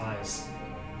Elspeth's eyes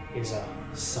is a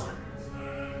sun.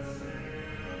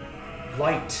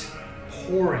 Light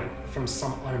pouring from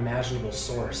some unimaginable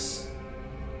source.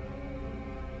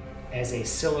 As it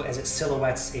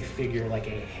silhouettes a figure like a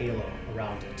halo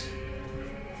around it.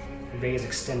 Rays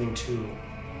extending to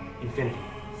infinity.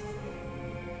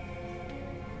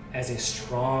 As a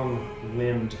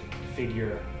strong-limbed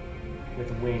figure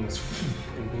with wings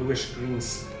and bluish-green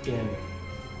skin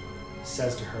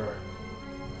says to her,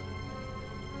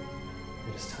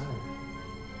 "It is time.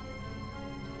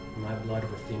 My blood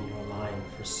within your line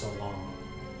for so long.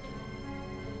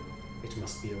 It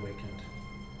must be awakened.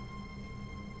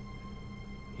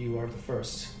 You are the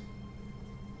first.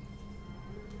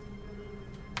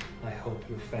 I hope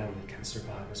your family can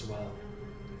survive as well."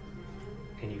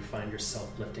 And you find yourself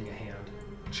lifting a hand,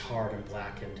 charred and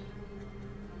blackened,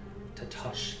 to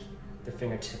touch the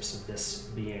fingertips of this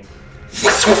being.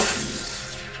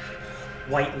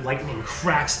 White lightning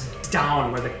cracks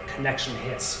down where the connection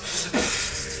hits.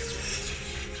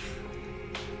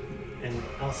 And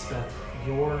Elspeth,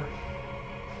 your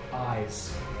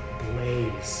eyes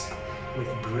blaze with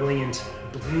brilliant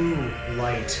blue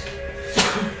light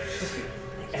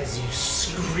as you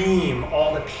scream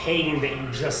all the pain that you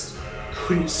just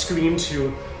couldn't scream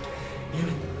to. You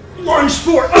lunge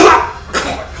forward,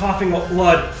 coughing up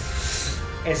blood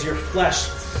as your flesh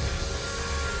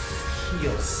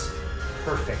heals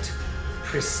perfect,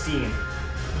 pristine.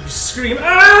 You scream,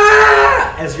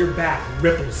 "Ah!" as your back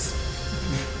ripples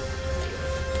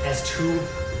as two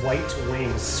white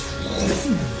wings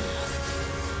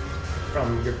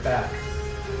from your back,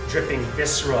 dripping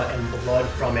viscera and blood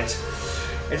from it.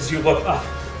 As you look up,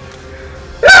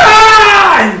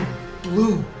 and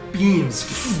blue beams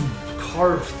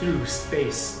carve through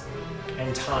space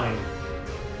and time.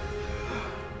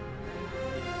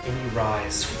 And you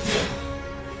rise,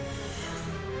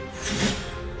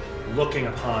 looking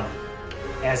upon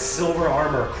as silver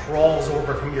armor crawls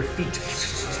over from your feet,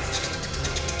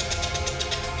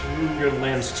 through your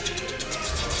limbs,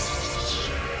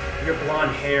 your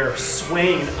blonde hair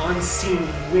swaying in unseen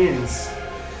winds.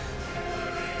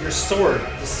 Your sword,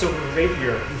 the silver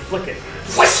rapier, you flick it.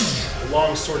 The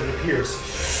long sword appears.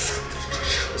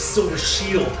 A silver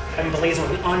shield emblazoned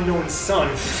with an unknown sun.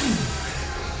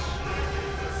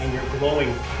 And your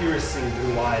glowing, piercing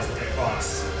blue eyes look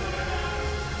across.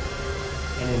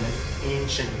 And in an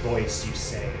ancient voice you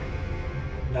say,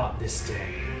 "Not this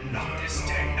day, not this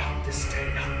day, not this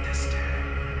day, not this day."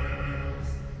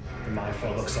 The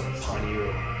Mindflayer looks up upon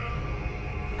you,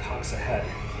 cocks a head,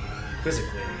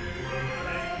 quizzically,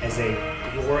 as a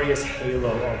glorious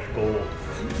halo of gold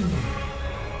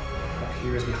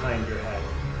appears behind your head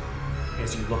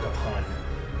as you look upon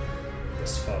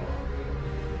this foe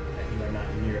that you are not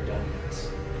near done yet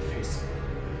facing.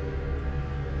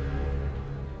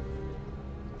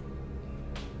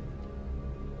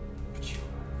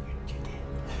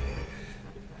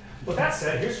 With that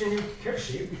said, here's your new character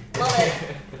sheet. Love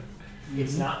it.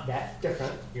 It's not that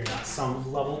different. You're not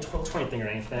some level 12-20 thing or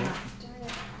anything.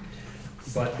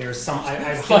 But there's some.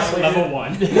 I've Plus highlighted- level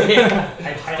 1.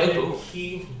 I've highlighted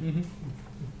key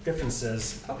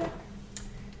differences. Okay.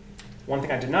 One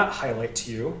thing I did not highlight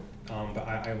to you, but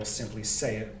I will simply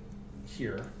say it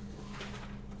here.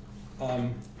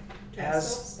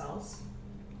 As spells.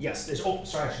 yes, there's. Oh,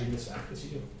 sorry, I should give this back. Yes, you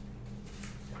do.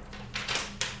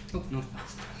 Oh, no.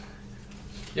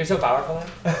 You're so powerful.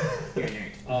 You're a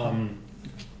nerd.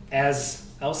 As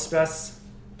Elspeth's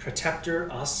protector,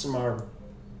 Aasimar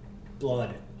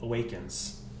blood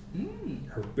awakens,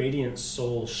 her radiant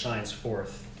soul shines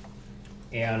forth.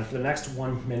 And for the next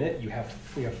 1 minute, you have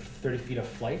 30 feet of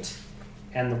flight.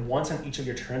 And once on each of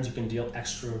your turns, you can deal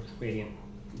extra radiant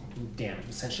damage.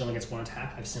 Essentially, she only gets 1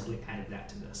 attack. I've simply added that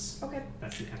to this. Okay.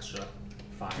 That's the extra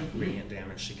 5 radiant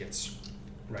damage she gets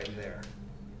right there.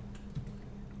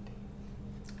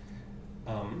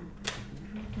 Bear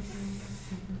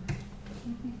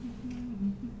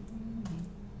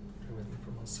with me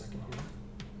for 1 second here.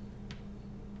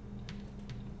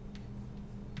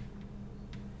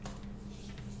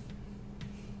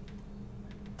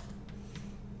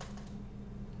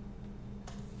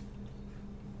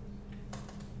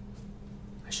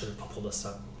 I should have pulled this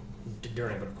up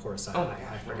during, but of course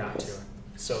I forgot to.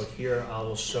 So here I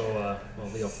will show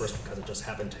Leo first because it just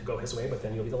happened to go his way, but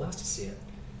then you'll be the last to see it.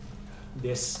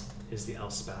 This is the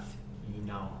Elspeth you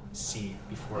now see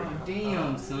before you,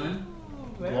 Damn, son.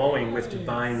 glowing with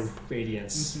divine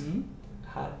radiance.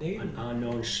 Hot dude. An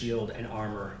unknown shield and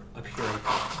armor appearing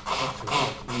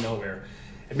from nowhere.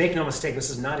 And make no mistake, this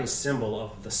is not a symbol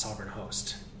of the sovereign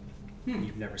host.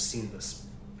 You've never seen this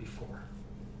before.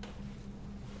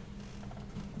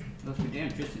 Those are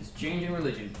damn Tristan's changing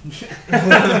religion.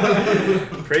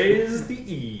 Praise the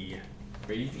E.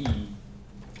 Praise E.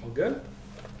 All good?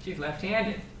 She's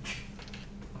left-handed.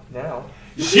 Now.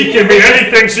 She can be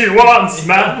anything she wants,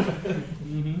 man.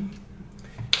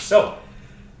 So,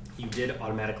 you did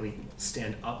automatically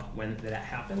stand up when that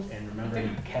happened, and remember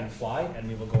you can fly, and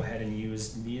we will go ahead and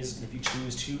use these if you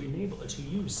choose to enable to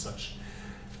use such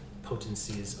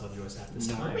potencies of yours at this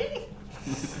time.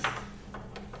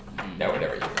 No,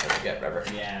 whatever you get,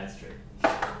 Robert. Yeah, that's true.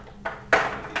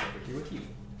 Over here with you.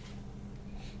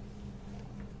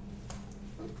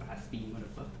 Speed,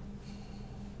 motherfucker.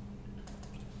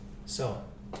 So,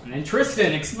 And then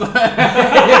Tristan explodes.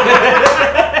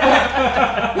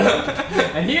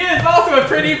 And he is also a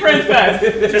pretty princess.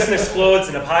 Tristan explodes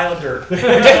in a pile of dirt.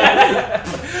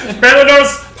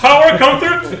 Bellados, power come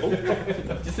through.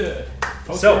 Just a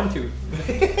So- too.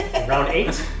 Round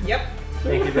 8. Yep.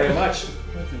 Thank you very much.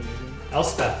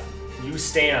 Elspeth, you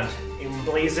stand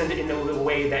emblazoned in the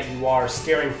way that you are,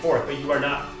 staring forth, but you are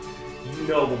not. You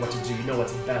know what to do. You know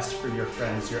what's best for your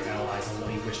friends, your allies, and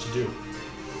what you wish to do.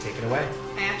 Take it away.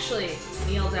 I actually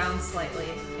kneel down slightly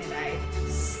and I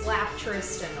slap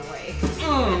Tristan away.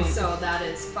 And so that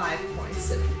is 5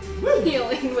 points of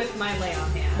healing with my lay on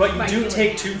hand. But you my do healing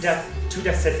take hands. two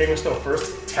death savings throw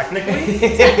first, technically.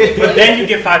 But then you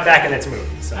get 5 back and it's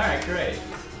moving. So. Alright, great.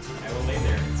 I will lay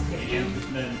there.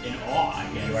 In awe, I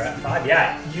guess. You are at 5.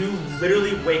 Yeah, you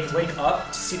literally wake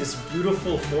up to see this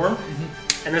beautiful form,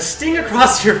 and the sting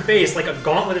across your face, like a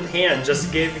gauntleted hand,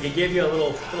 just gave you a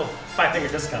little 5-finger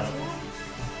discount.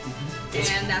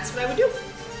 And that's what I would do.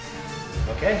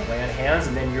 Okay, lay on hands,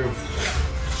 and then your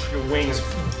wings.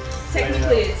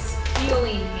 Technically, it's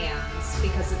healing hands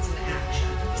because it's an action.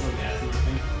 Oh, yeah, that's another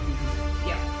thing.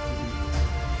 Yep.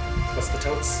 What's the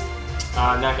totes?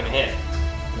 Not gonna hit.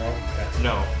 No. Okay.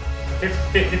 No.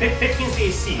 15's the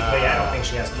AC, but yeah, I don't think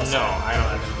she has plus. No, I don't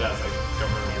think she does. I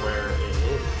don't remember where it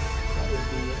is. That would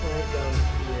be right down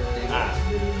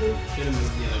here. Should have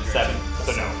moved the other 7. direction.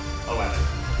 So no. 11.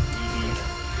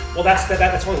 Well,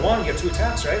 that's only one. You have 2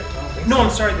 attacks, right? No, I'm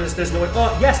sorry. There's no.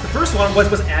 Oh, yes, the first one was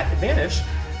at advantage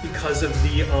because of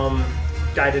the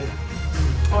guided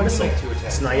missile. make 2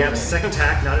 attacks. So now you have a second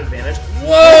attack, not advantage.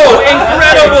 Whoa!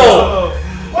 Incredible!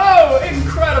 Whoa,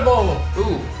 incredible!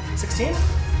 Ooh. 16.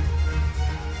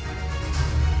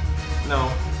 No.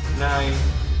 9.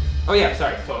 Oh yeah,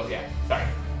 sorry. 12, yeah. Sorry.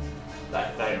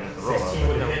 That meant the roll. 16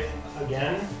 would hit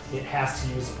again. It has to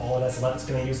use all of that. So it's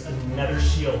going to use another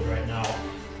shield right now.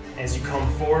 As you come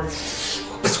forward.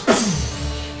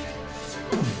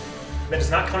 That does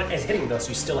not count as hitting though, so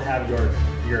you still have your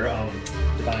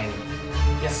divine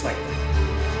spike.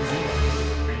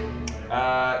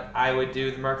 I would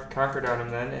do the Mark the Conquered on him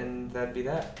then, and that'd be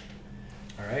that.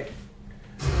 All right.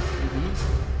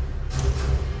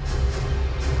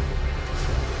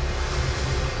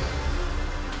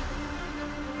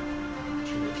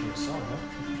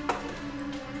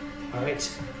 All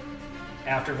right.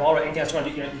 After Valra, anything else you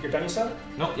want to do? You're done, you said?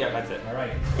 Nope, yeah, that's it. All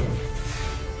right.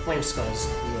 Flame Skulls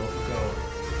will go.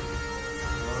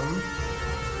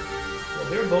 Well,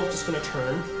 they're both just going to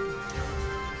turn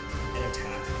and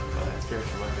attack. Oh, that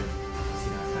spiritual weapon. See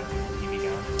now it's not doing the TV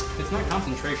gun. It's not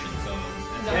concentration, so. No.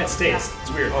 Yeah, it stays.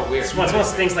 It's weird. Oh, weird. It's one of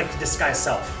those things like disguise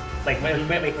self. Like when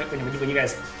you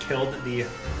guys killed the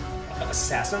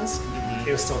assassins,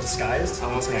 it was still disguised.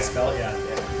 Oh, until okay. the spell, yeah.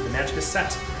 The magic is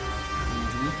set.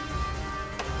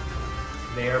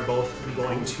 They are both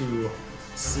going to,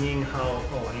 seeing how.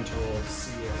 Oh, I need to roll to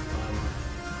see if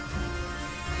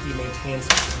he maintains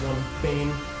one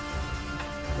bane.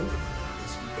 Oh,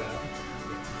 so you got.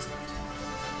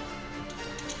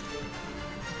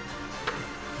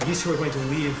 These two are going to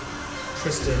leave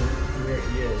Tristan where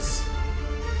he is.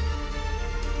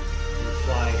 And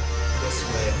fly this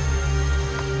way.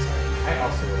 I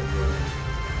also would do it.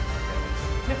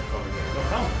 Yep. Over there. No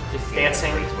problem. Just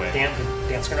Dancing, Great way.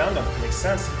 dancing around them makes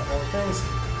sense. All the things.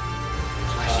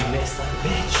 She missed like a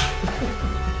bitch.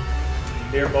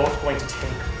 They're both going to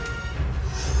take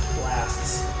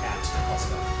blasts at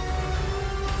Elspeth.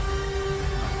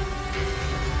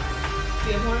 Do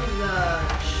you have one of the...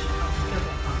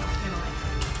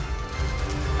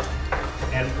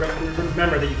 And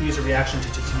remember that you can use a reaction to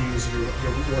use your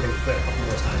warding foot a couple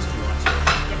more times if you want to.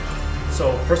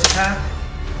 So first attack,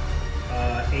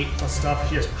 8 plus stuff.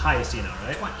 Here's high AC now,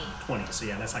 right? 20. So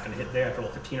yeah, that's not going to hit there. I have to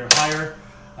roll 15 or higher.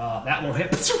 That won't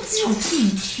hit.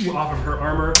 Off of her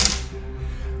armor.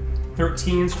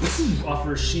 13 off of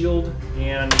her shield.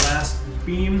 And last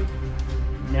beam,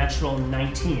 natural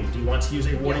 19. Do you want to use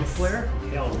a warding flare?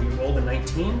 Okay, I'll re-roll the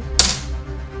 19.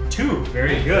 2.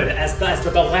 Very good. As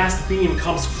the last beam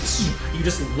comes, you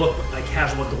just look like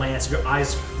casual glance. Your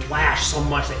eyes flash so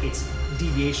much that it's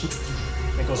deviation.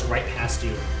 It goes right past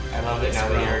you. I love it now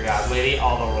that you're a god lady.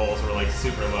 All the rolls were like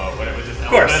super low, but it was just. Of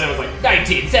course. Then it was like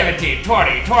 19, 17,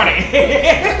 20, 20.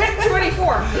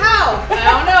 24. How? I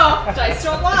don't know. Dice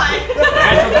don't lie.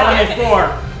 Natural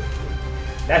 24.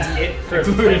 That's it for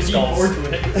Flame Skulls.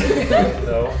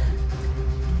 So,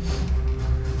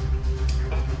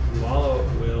 Wallow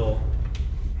will,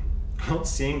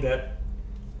 seeing that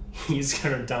he's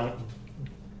gonna down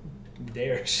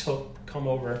there, she'll come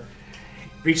over,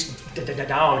 reach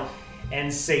down,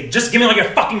 and say, "Just give me like your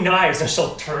fucking knives!" And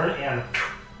she'll turn and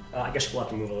I guess she'll have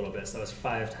to move a little bit. So that was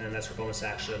 5, 10. That's her bonus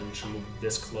action. She'll move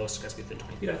this close. It has to be within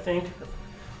 20 feet, I think.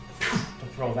 I'll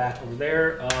throw that over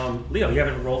there. Leo, you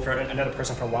haven't rolled for another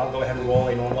person for a while. Go ahead and roll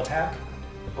a normal attack.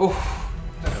 Oof. Is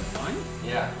that a 1?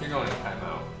 Yeah, you're going to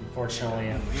timeout.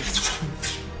 Unfortunately,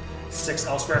 6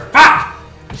 elsewhere. Fuck!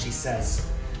 She says,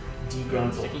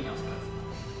 degruntled. Sticking Elspeth.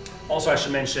 Also, I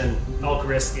should mention,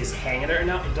 Alcaris is hanging there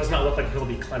now. It does not look like he'll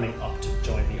be climbing up to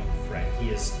join the fray. He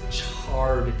is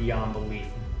charred beyond belief,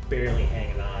 barely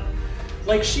hanging on.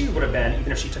 Like she would have been,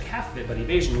 even if she took half of it, but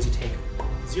evasion means you take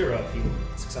 0 if you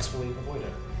successfully avoid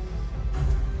it.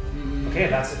 Okay,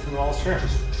 that's it from Rawls' turn.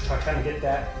 She's trying to get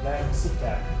that sneak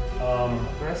attack.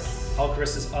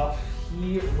 Alcaris is up.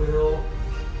 He will...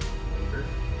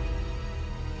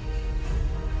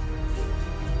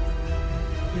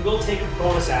 He will take a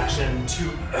bonus action to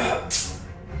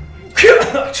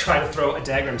try to throw a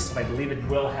dagger himself. I believe it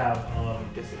will have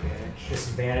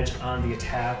disadvantage on the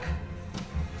attack.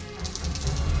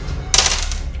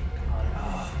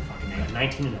 Fucking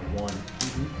 19 and a 1.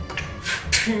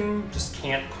 Just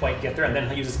can't quite get there, and then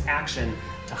he'll use his action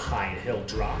to hide. He'll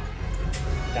drop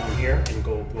down here and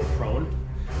go prone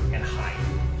and hide,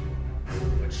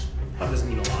 which probably doesn't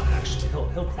mean a lot actually.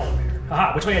 He'll crawl over here.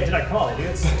 Haha, which way did I crawl,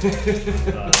 idiots?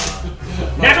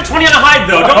 Natural 20 on a hide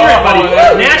though, don't worry buddy.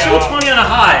 Natural 20 on a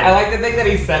hide. I like to think that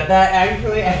he said that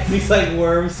actually as he's like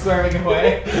worm squirming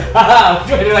away. Haha,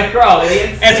 trying to like crawl,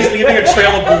 idiots. As he's leaving a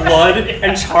trail of blood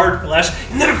and charred flesh.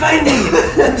 You never find me!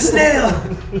 I'm a snail!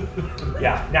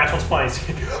 Yeah, natural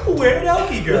 20. Where did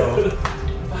Elkie go?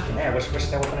 Fucking man, I wish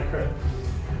that would have been a crit.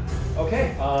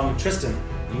 Okay, Tristan,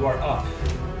 you are up.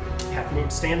 Half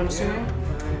move stand, I'm assuming?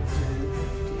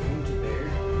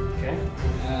 Okay.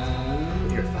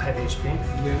 With your 5 HP.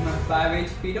 With my 5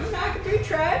 HP, don't knock it, dude,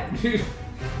 try it.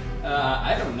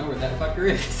 I don't know where that fucker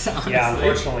is, honestly. Yeah,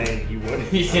 unfortunately, you wouldn't.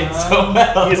 He did so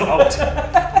well. He is out.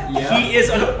 Yeah. He is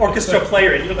an orchestra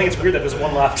player, and you don't think it's weird that there's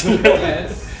one left. Yeah,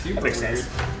 it's super That makes weird. sense.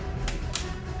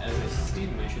 As a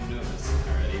student, I should know this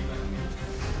already, but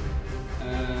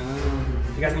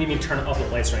If you guys need me to turn up the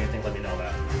lights or anything, let me know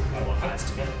that. I don't want eyes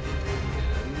to be. I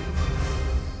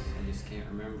just can't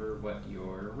remember what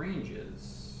your range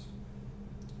is.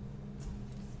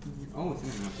 Oh, it's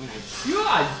not when I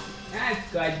should.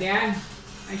 That's good, Dan.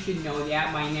 I should know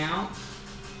that by now.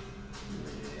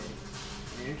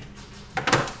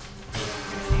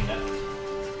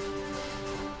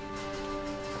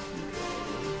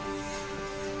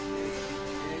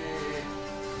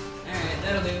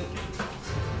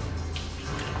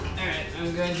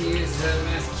 use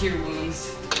mass cure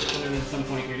wounds. And then at some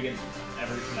point here to get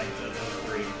those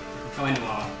three. Oh, and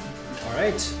Nuala. All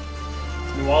right.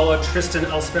 Nuala, Tristan,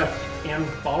 Elspeth, and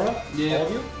Balra. Yeah. All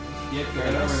of you. Yep, go Very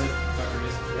ahead. nice. Fucker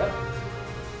is. Yep.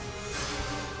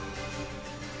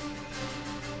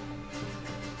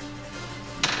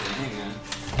 Hang on.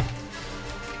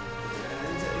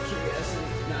 Out of curiosity.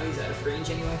 No, he's out of range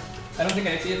anyway. I don't think I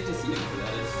actually have to see him for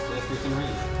that. That's within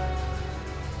range.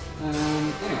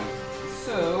 Anyway,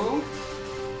 so.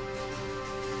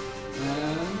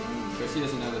 Of course, he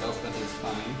doesn't know that Elspeth is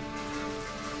fine.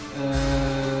 3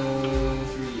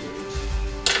 years.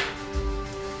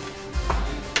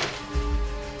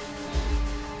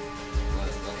 Well,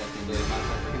 spellcasting ability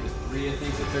modifier for him is 3, I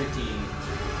think, so 13.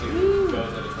 So he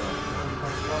goes out of 12.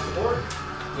 Across the board.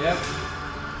 Yep.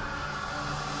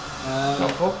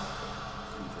 Helpful.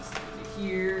 This thing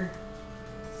here.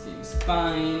 Seems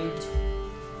fine.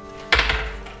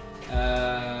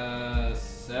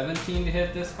 17 to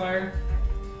hit this fire.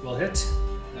 Will hit.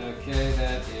 Okay,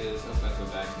 that is. Oh, let's go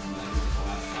back to the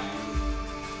last time.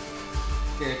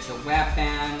 Spiritual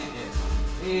weapon is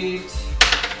 8.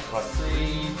 Plus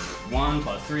 3. 1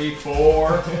 plus 3.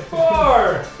 4.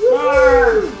 4!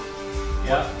 4!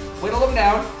 Yep. Whittle him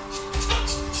down.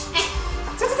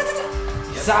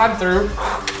 Saw him through.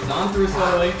 It's on through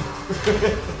slowly.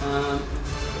 I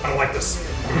don't like this.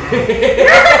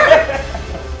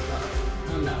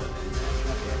 I'm not within that.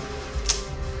 Okay.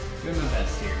 Doing my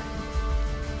best here.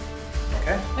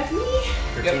 Okay. That's me.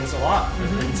 13's a lot.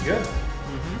 13's good.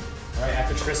 All right,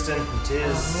 after Tristan, it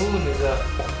is. Moon is up.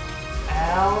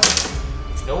 Ow.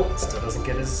 Nope. Still doesn't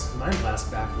get his mind blast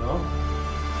back though.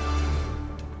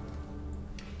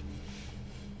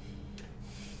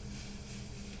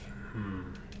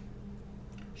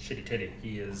 Shitty titty.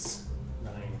 He is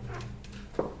 9.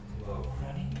 Whoa.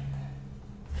 Running.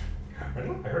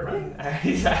 Running? I heard running.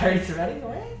 He's already running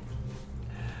away.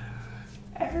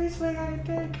 Every swing I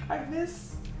take, I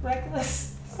miss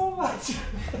Reckless so much.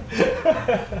 I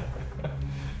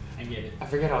get it. I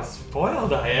forget how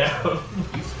spoiled I am.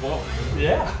 You spoiled me.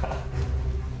 Yeah.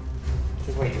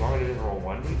 So wait, you want me to just roll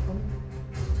 1d20?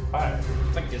 Alright.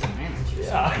 It's like disadvantage.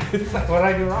 Yeah. It's like, what did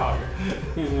I do wrong?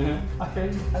 Okay, I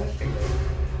think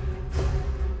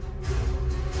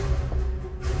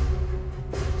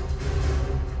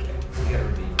okay, you gotta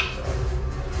redeem yourself.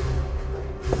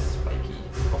 Spiky.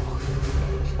 Oh,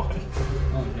 1.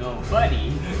 Oh no, buddy.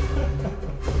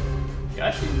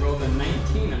 Gosh, you rolled a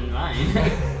 19 on mine.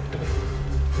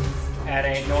 That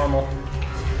ain't normal.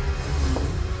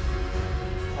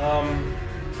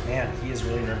 Man, he is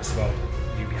really nervous about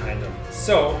you behind him.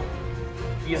 So,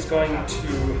 he is going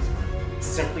to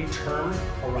simply turn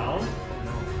around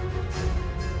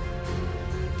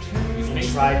and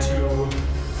try to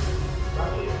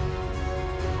grapple you.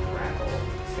 Grapple.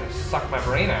 It's gonna suck my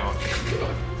brain out.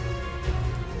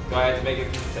 Do I have to make a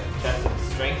contested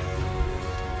strength?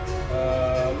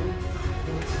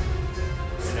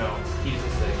 No, he's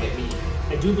just gonna hit me.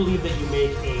 I do believe that you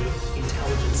make a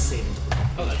intelligence saving throw.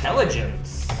 Oh, that's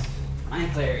Intelligence.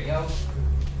 Mind player, yo.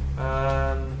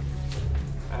 I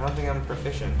don't think I'm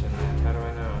proficient in that. How do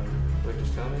I know? Would you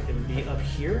just tell me? It would be up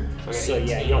here. Okay, So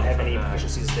yeah, 18 you don't have any from that.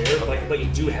 proficiencies there, Okay. but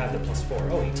you do have the +4.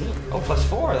 Oh, 18. Oh,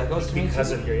 +4. That goes to me. Because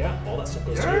too. of your, all that stuff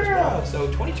goes to you as Yeah. well. So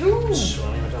 22. So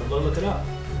I'm gonna look it up.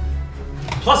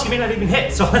 Plus, you may not even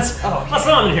hit, so let's Oh, let's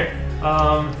not in here.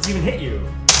 Let's even hit you.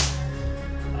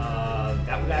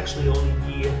 That would actually only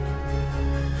be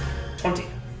 20.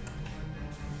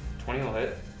 20 will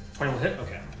hit. 20 will hit.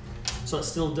 Okay. So it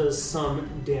still does some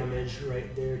damage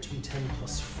right there. 2d10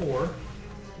 plus 4.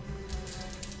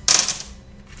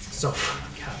 So,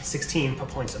 God, 16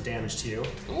 points of damage to you.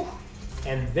 Ooh.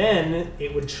 And then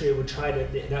it would try to.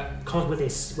 That comes with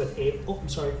a. Oh, I'm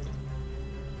sorry.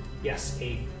 Yes,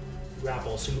 a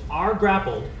grapple. So you are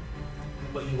grappled,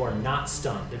 but you are not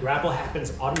stunned. The grapple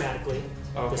happens automatically.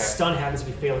 Okay. The stun happens if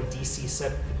you fail a DC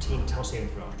 15 intel saving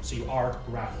throw. So you are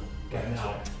grappled right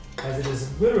now, as it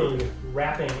is literally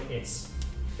wrapping its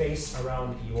face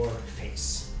around your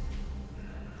face.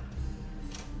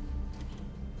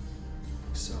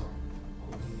 So,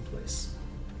 hold in place.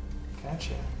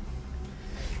 Gotcha.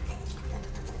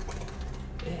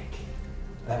 Ick.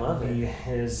 That I love would be it.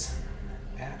 his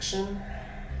action. Do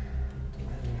I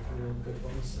have any real good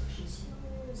bonus action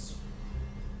spells?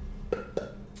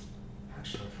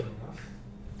 Actually, funny enough,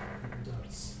 it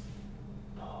does.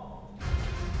 Oh.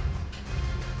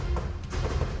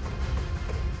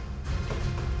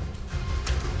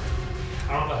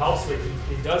 I don't know if it helps, but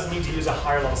he does need to use a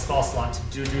higher level spell slot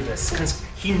to do this. Because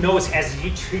he knows as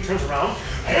he turns around,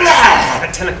 the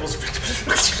tentacles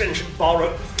fall,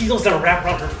 feels them wrap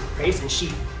around her face, and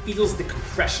she feels the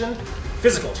compression.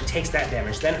 Physical, she takes that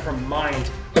damage. Then her mind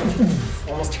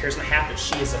almost tears in half, but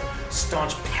she is a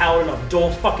staunch paladin of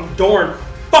Dol fucking Dorn.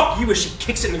 Fuck you as she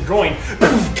kicks it in the groin,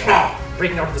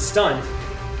 breaking out of the stun.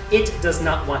 It does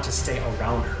not want to stay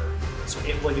around her. So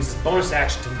it will use its bonus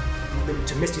action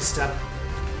to Misty Step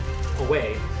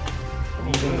away.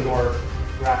 Using your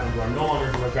grappling, you are no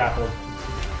longer grappled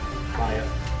by it.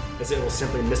 As it will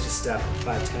simply Misty Step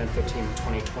 5, 10, 15,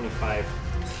 20, 25,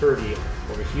 30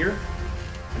 over here.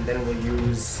 And then we'll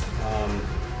use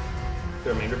the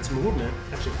remainder of its movement,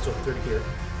 actually, so 30 here,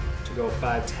 to go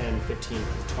 5, 10, 15,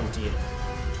 20,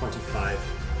 25,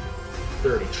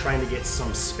 30, trying to get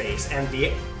some space. And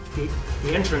the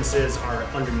entrances are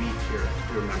underneath here, if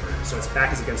you remember. So its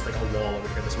back is against like a wall over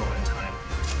here at this moment in time.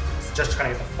 It's just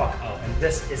trying to get the fuck out. And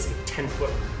this is a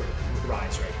 10-foot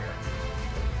rise right here.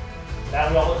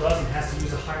 That all it does, it has to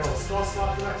use a higher level spell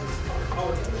slot for that, because it's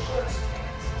powered to the shit.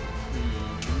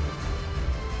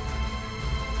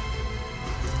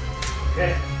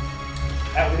 Okay.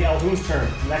 That will be Aldoon's turn.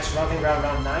 Next round, I think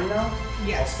round 9 now?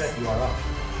 Yes. Elspeth, you are up.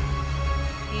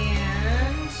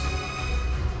 And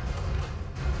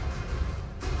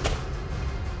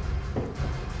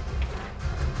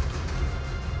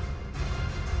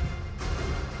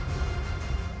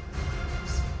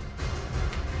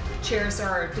chairs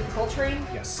are difficult terrain.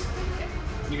 Yes. Okay.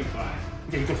 You can fly.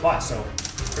 Yeah, you can fly, so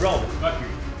irrelevant. Fuck your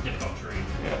difficult terrain.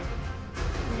 Yeah.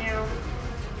 No.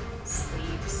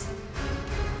 Sleeves.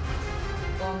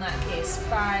 Well, in that case,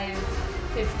 5,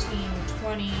 15,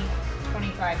 20,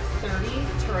 25, 30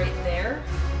 to right there.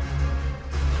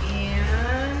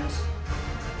 And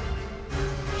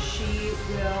she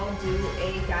will do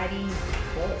a guiding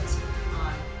bolt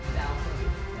on Valkyrie.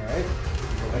 Alright.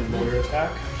 Go ahead and roll your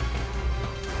attack.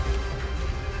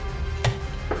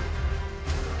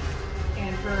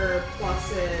 And her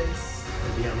plus is...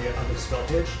 It'll be on the other spell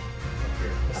page.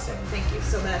 Here, the 7. Thank you.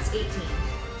 So that's 18.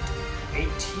 18.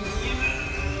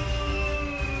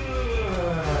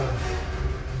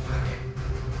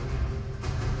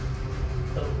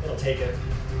 It'll take it.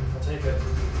 I'll take it.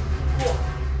 Cool.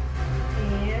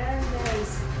 And that is...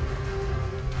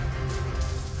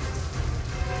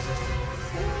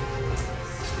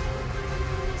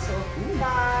 So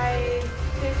 5,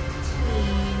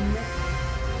 15,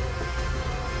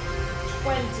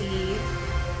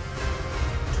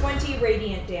 20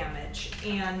 radiant damage,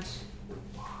 and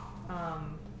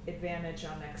advantage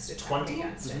on next attack 20?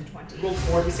 against it. 20. You rolled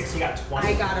 4d6, you got 20.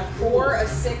 I got a 4, a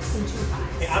 6, and 2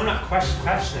 5s. Hey, I'm not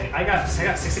questioning. I got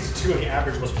 662 and the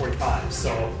average was 45,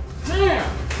 so... Damn!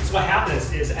 So what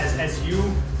happens is as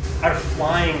you are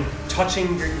flying,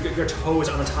 touching your toes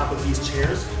on the top of these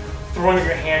chairs, throwing up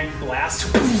your hand, you blast.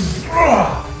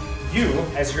 You,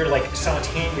 as you're like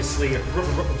simultaneously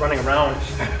running around,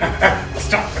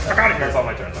 stop! I forgot it here. That's all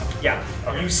my turn though. Yeah.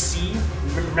 Okay. You see,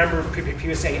 remember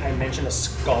previously I mentioned a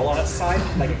skull on its side,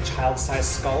 like a child-sized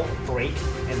skull, break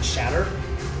and shatter?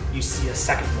 You see a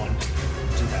second one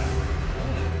do that.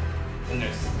 And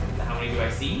there's how many do I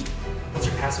see? What's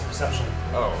your passive perception?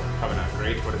 Oh, probably not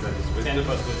great. What is that? Just wisdom? 10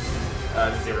 plus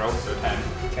wisdom. 0, so 10.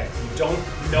 Okay. You don't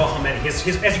know how many. His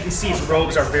as you can see, his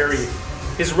robes are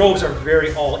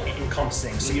very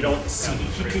all-encompassing, so you don't see.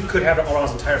 He could have it around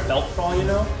his entire belt for all you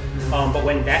know. But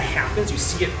when that happens, you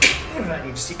see it, and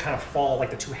you just see it kind of fall like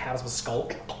the two halves of a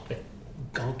skull. The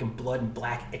gunk and blood and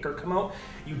black ichor come out.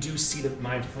 You do see the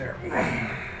mind flare.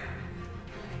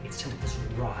 Its tentacles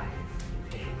writhe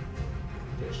in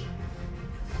vision.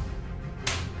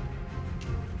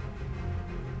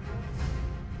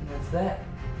 And that's that.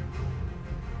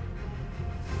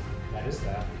 That is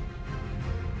that.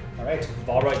 All right,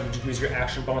 Valra, you use your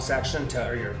action, bonus action,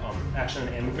 or your action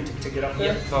and movement to get up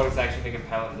there. Yep. Bonus action to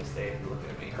compel him to stay and look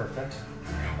at me. Perfect.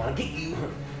 I want to get you.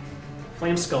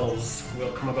 Flame Skulls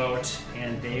will come about,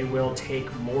 and they will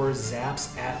take more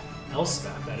zaps at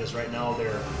Elspeth. That is right now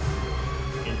their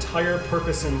entire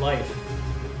purpose in life.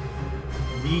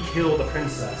 Re-kill the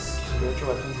princess. Spiritual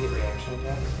weapons get reaction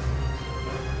attacks?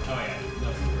 Oh yeah,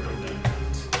 nothing for them.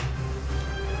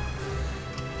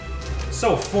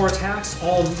 So 4 attacks,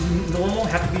 all normal,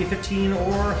 have to be 15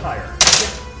 or higher.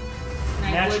 And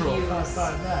I Natural. would use,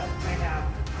 Five, that. I have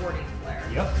Warding Flare.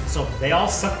 Yep. So they all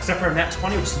suck except for a nat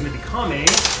 20, which is going to become a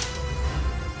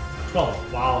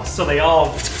 12. Wow. So they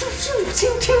all ting,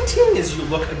 ting, ting, as you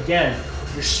look again.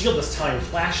 Your shield this time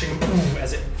flashing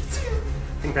as it.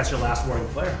 I think that's your last Warding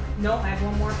Flare. No, I have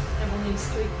one more. I've only used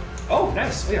 3. Oh,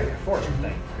 nice. Oh, yeah, your fortune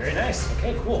thing. Very nice.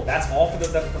 Okay, cool. That's all for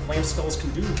the Flame Skulls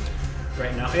can do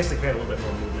right now. I guess they could have a little bit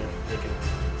more movement. They can.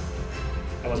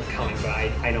 I wasn't counting, but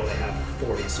I know they have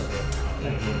 40, so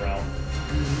they're moving around.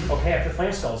 Okay, after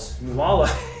flame spells, Nuala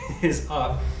is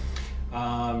up.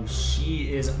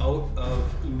 She is out of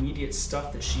immediate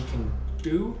stuff that she can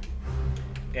do,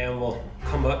 and will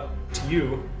come up to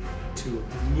you, to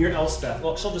near Elspeth.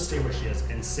 Well, she'll just stay where she is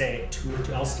and say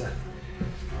to Elspeth,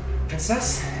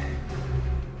 Princess,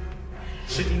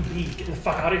 should you be getting the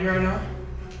fuck out of here now?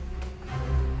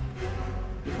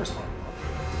 You first one.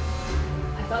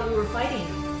 I thought we were fighting.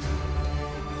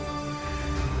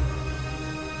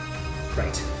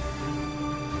 Right.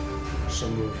 She'll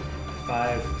move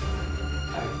 5.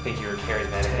 I think you were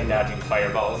charismatically dodging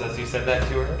fireballs as you said that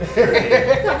to her.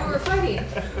 I thought we were fighting.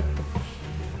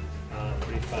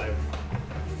 35,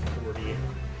 40,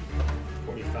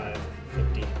 45,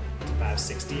 50, 55,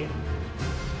 60.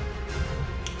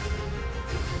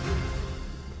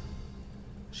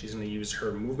 She's going to use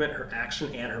her movement, her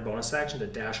action, and her bonus action to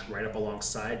dash right up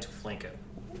alongside to flank it.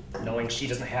 Knowing she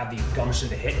doesn't have the gumption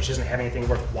to hit, she doesn't have anything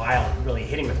worthwhile really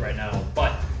hitting with right now,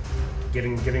 but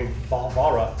giving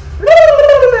Valra.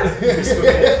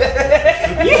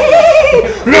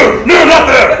 No, not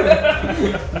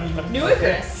there! Knew it,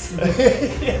 Chris.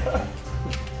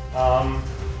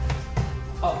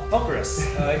 Valkyris,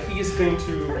 he is going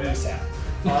to reset.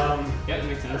 Yeah, that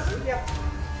makes sense. Yep.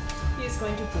 He's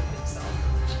going to poop himself.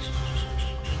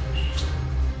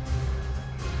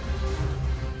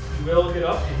 He will get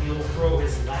up and he will throw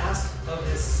his last of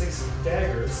his 6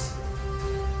 daggers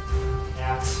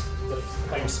at the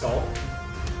flame skull.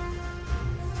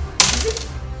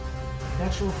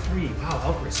 Natural 3. Wow,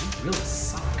 Valkyris, you really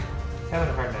suck. Having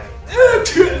a hard night.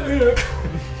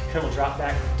 And will drop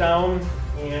back down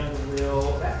and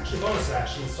will actually bonus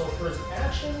action. So for his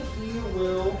action, he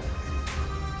will.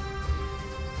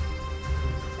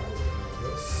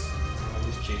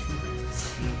 He's chasing things.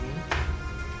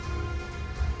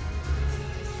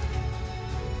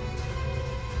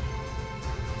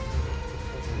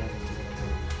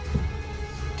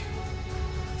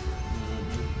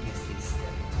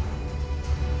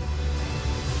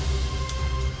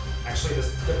 Actually,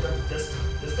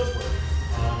 this does work.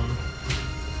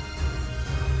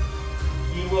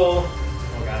 He will.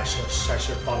 Oh god, I should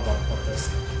have thought about this.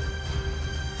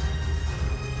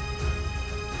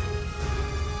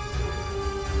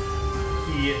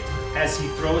 As he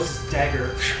throws his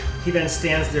dagger, he then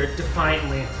stands there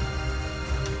defiantly,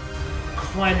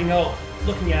 climbing out,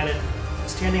 looking at it,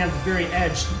 standing on the very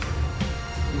edge,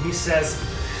 and he says,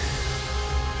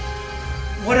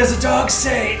 "What does a dog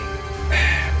say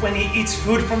when he eats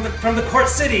food from the court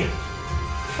city?"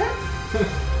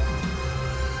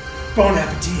 Bon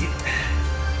appetit.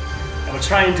 And we'll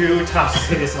try and do top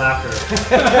hideous laughter.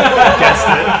 Guessed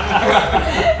it.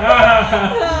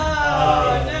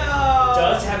 Oh no!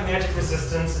 Does have magic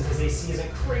resistance, and his AC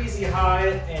isn't crazy high,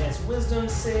 and its wisdom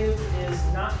save is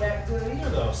not that good either,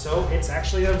 though. So it's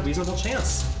actually a reasonable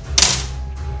chance.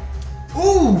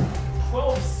 Ooh!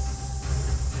 12.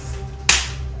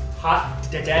 Hot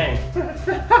dang.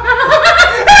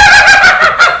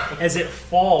 As it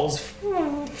falls,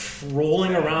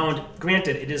 rolling around.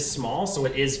 Granted, it is small, so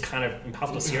it is kind of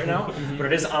impossible to see right now, but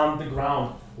it is on the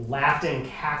ground, laughing,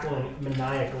 cackling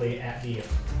maniacally at the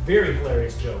very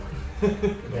hilarious joke. And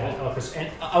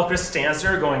Elkris stands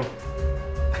there going,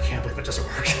 I can't believe it doesn't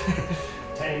work.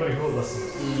 To anybody who will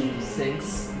listen.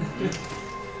 6.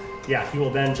 Yeah, he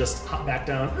will then just hop back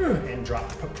down and drop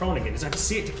prone again. He doesn't have to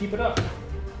see it to keep it up.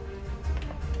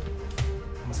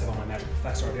 I must have all my magic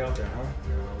effects already out there, huh?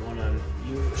 One on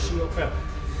you for shield.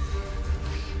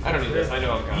 I don't need this. I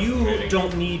know I'm concentrating. You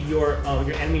don't need your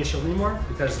enemy shield anymore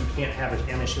because you can't have an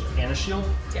enemy shield and a shield.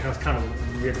 Yeah, it's kind of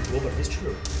weird rule, but it's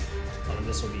true.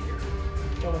 This will be here.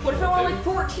 What if I want like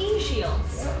 14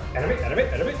 shields? Enemy.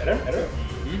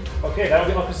 Okay, that'll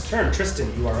be Elkris' turn.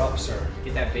 Tristan, you are up, sir.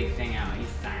 Get that big thing out. He's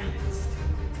silenced.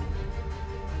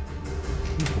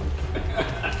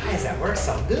 Why does that work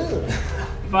so good?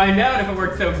 Find out if it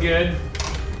works so good.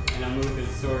 And I'll move his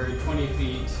sword 20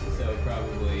 feet, so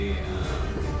probably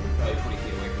 20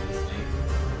 feet away from this thing.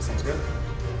 Sounds good.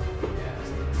 Yeah.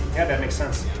 Yeah, that makes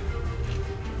sense.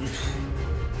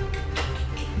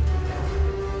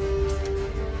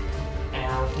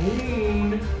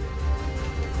 Alboon.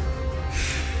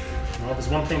 Well, there's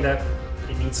one thing that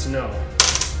it needs to know. It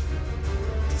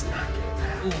does not get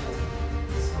that.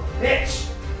 Bitch!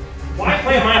 Why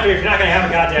play a mind if you're not going to have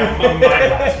a goddamn mind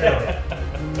blast, really?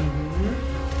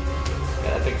 Yeah,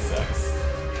 that thing sucks.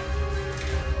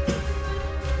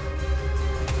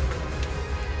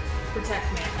 Protect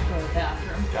me. I go to the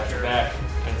bathroom. Got your back,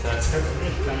 princess.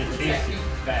 Trying to chase you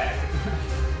back.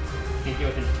 Can't get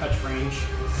within touch range.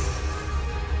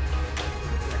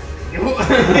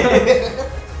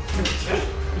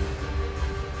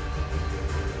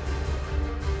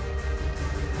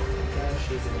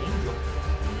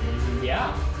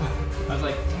 Yeah. I was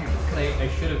like, damn, what could I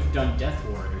should have done Death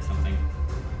Ward or something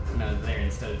when I was there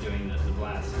instead of doing the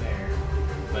blast there.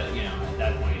 But, you know, at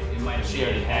that point, it might have She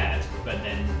already had, but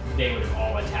then they would have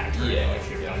all attacked her Yeah, and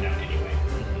she would have gone down anyway.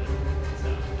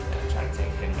 So, Trying to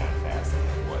take him down fast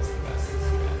was the best.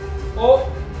 Oh!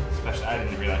 Especially, I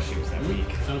didn't realize she was that weak.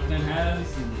 something has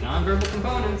non-verbal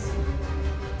components.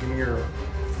 Give me your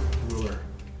ruler.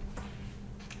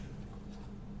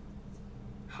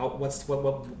 What's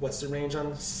the range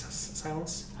on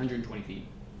silence? 120 feet.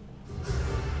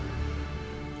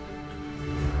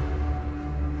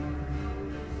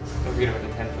 Don't forget about the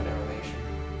 10-foot elevation.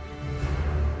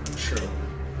 Sure.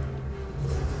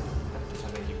 So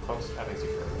that you close. That makes you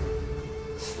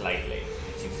further. Slightly.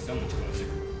 Makes you so much closer.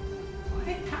 What?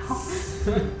 How?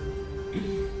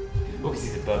 Well, because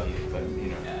he's above you, but you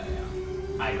know.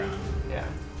 Yeah. High ground. Yeah.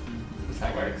 That's how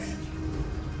it works.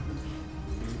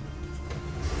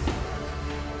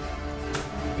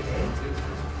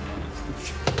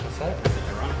 What's that?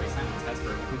 Ironically, silence has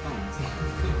verbal components.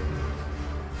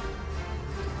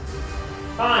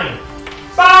 Fine!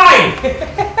 Fine!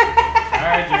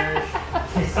 Charger.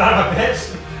 You son of a bitch!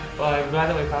 Well, I'm glad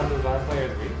that we found the our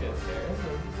player's weakness there.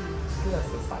 That's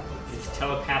the silence. It's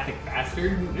telepathic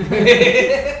bastard.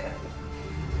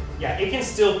 Yeah, it can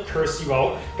still curse you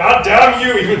out. God damn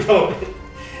you! Even though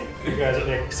you guys are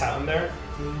like silent there,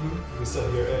 you can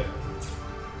still hear it.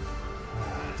 I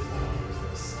did not want to use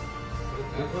this.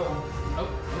 Oh,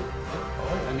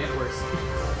 and it works.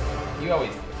 You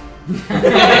always do.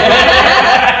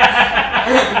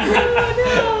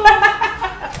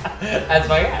 That's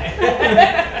my guy.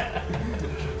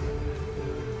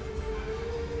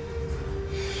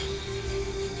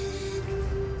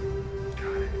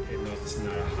 God, it knows it's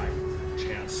not a high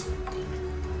chance.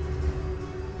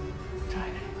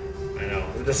 I know.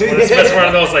 That's one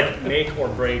of those like make or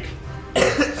break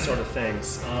sort of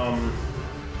things.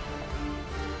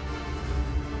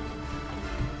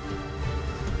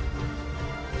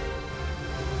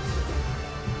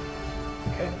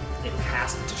 Okay, it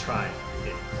has to try.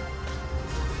 It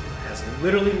has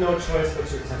literally no choice but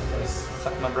to attempt this.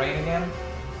 Suck my brain again.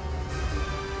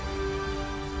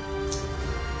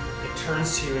 It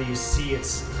turns to you and you see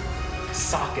its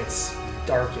sockets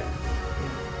darken,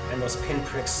 and those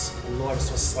pinpricks lower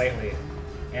so slightly.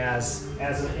 As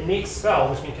an innate spell,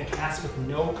 which means you can cast it with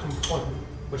no component,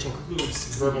 which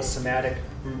includes verbal somatic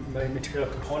material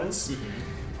components,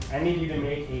 I need you to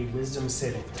make a wisdom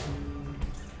saving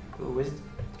throw. Ooh, wisdom.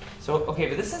 So, okay,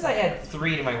 but this says I add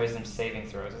 3 to my wisdom saving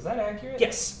throws. Is that accurate?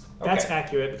 Yes, that's Okay.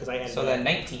 accurate because I added So that. then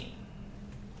 19.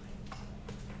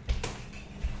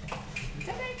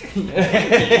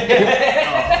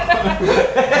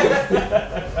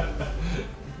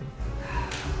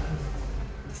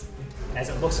 As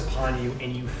it looks upon you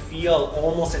and you feel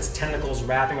almost its tentacles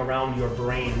wrapping around your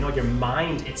brain, your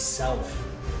mind itself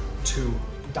to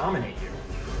dominate you.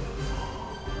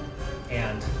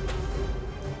 And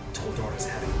Doldor is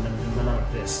having none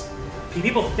of this.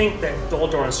 People think that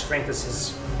Doldor's strength is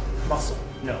his muscle.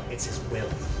 No, it's his will.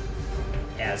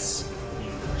 As you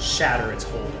shatter its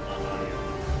hold on you.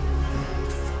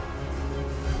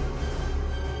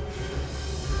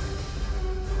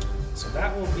 So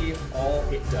that will be all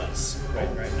it does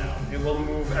right now. It will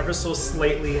move ever so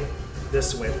slightly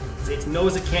this way. It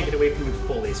knows it can't get away from you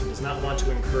fully, so it does not want to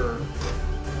incur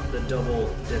the double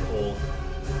dick hole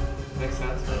Makes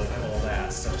sense. of all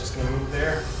that. So just gonna move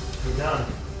there. Be done.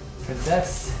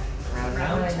 Princess. Round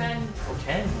Round 9. 10. Oh,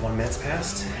 10. 1 minute's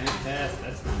passed. And it passed.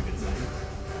 That's not a good sign.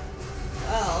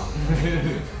 Oh.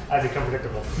 I become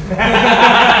predictable.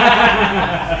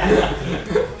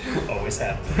 Always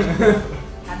happens.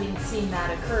 Having seen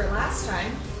that occur last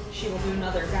time, she will do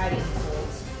another guiding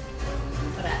bolt,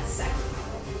 but at second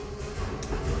level.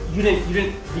 You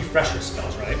didn't refresh your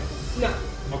spells, right? No.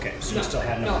 Okay, so No, you still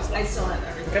have no, nothing. I still have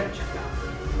everything Okay. checked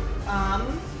out.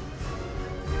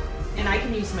 And I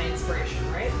can use my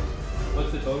inspiration, right?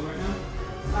 What's the total right now?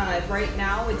 Right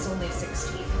now it's only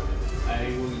 16. I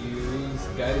will use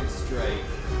Guided Strike.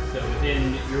 So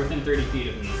you're within 30 feet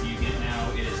of me, so you get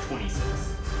now, it is 26.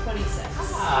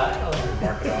 26.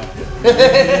 Mark it off.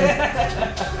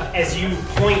 As you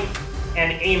point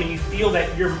and aim, and you feel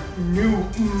that your new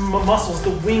muscles,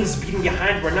 the wings beating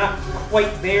behind you, are not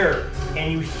quite there,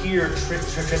 and you hear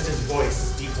Tristan's voice,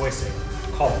 his deep voice say,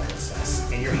 "Call the princess,"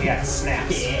 and your hand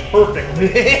snaps perfectly.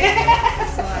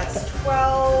 So that's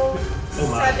 12, Oh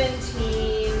my.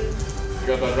 17,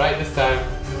 Got that right this time.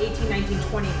 18, 19,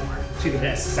 20 more. To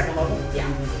the second level.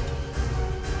 Yeah.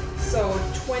 So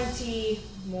 20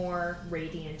 more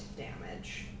radiant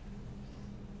damage.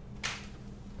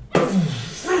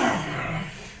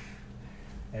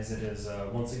 as it is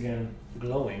once again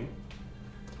glowing.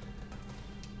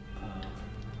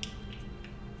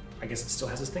 I guess it still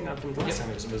has this thing on from the last time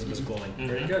it was glowing.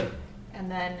 Very good. And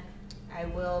then I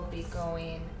will be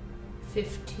going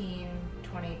 15,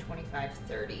 20, 25,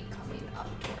 30 coming up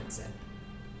towards it.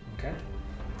 Okay.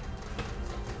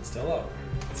 It's still up.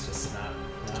 It's just not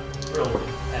thrilled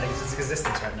at its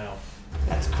existence right now.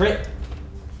 That's crit.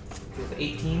 Because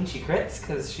 18, she crits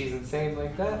because she's insane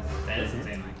like that. That is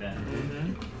insane like that.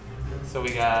 Mm-hmm. So we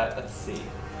got, let's see.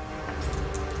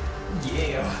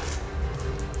 Yeah.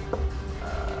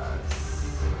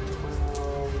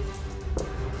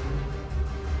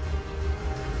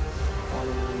 12,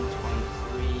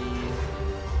 23.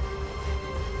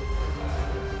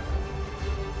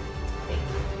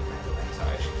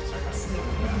 Sorry, I should start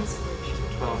counting.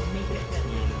 12,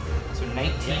 15. So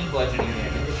 19 bludgeoning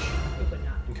damage. It would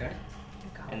not. Okay.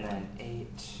 And then 8.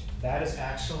 That is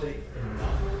actually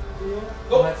enough.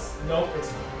 Oh, that's. No,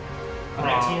 it's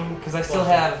not. 19. Because I still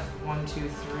have 1, 2,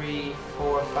 3,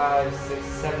 4, 5, 6,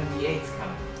 7, 8s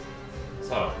coming.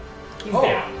 So, he's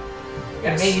down.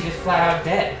 And maybe just flat out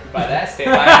dead by that state.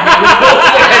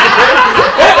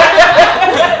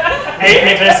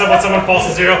 Hey, someone falls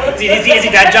to 0. Is he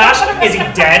dead, Josh? Is he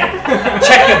dead?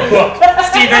 Check the book.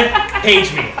 Steven,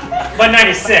 page me.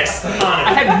 196. On it.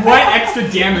 I had 1 extra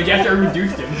damage after I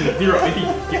reduced him to 0. Is he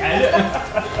dead?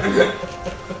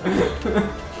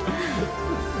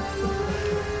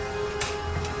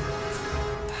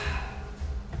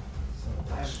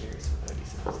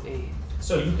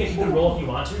 So you can roll if you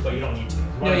want to, but you don't need to.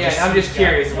 No, yeah, I'm just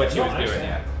curious what she was doing.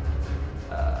 Yeah.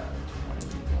 21.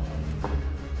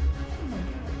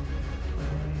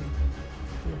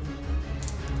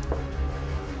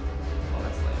 Oh,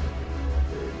 that's lame.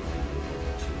 32.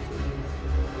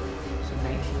 So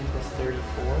 19 plus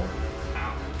 34.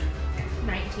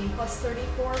 19 plus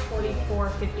 34, 44,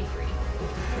 53. 53.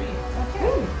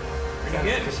 Okay. Pretty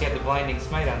good. Because she had the blinding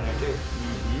smite on there too.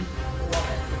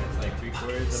 It's like 3/4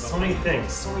 of a So many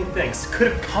things.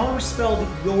 Could have counterspelled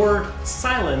your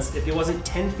silence if it wasn't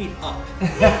 10 feet up.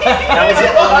 That was the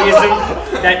only reason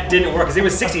that didn't work. Because it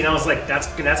was 60, and I was like, that's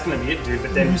gonna be it, dude.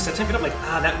 But then you said 10 feet up, like,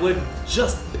 that would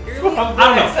just barely. I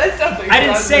don't know. I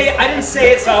didn't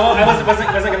say it, so I wasn't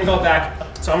gonna go back.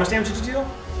 So how much damage did you deal?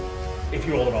 If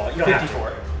you roll it all, you don't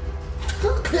 54.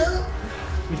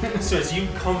 have to. So as you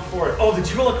come forward, did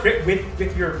you roll a crit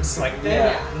with your smite?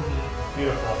 Yeah.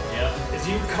 Beautiful. Yep. As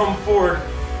you come forward,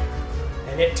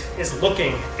 and it is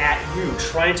looking at you,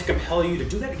 trying to compel you to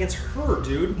do that against her,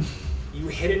 dude. You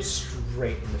hit it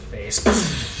straight in the face.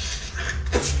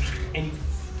 And you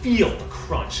feel the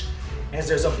crunch as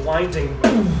there's a blinding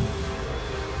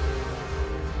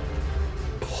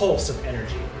pulse of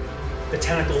energy. The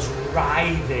tentacles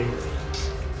writhing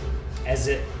as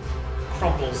it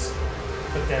crumples,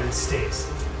 but then stays.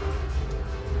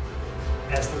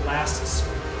 As the last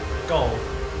skull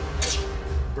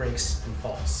breaks and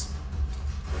falls.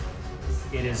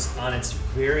 It is on its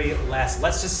very last,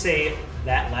 let's just say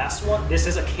that last one, this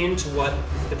is akin to what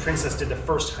the princess did the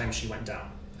first time she went down,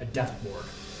 a death ward.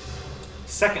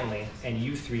 Secondly, and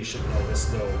you three should know this,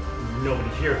 though nobody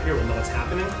here will know what's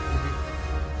happening,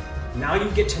 now you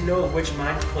get to know which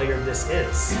mind player this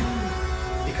is.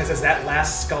 Because as that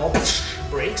last skull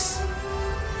breaks,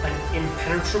 an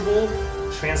impenetrable,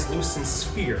 translucent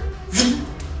sphere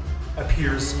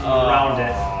appears around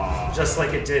it, just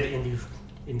like it did in the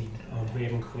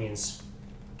Raven Queen's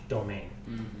domain.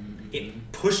 It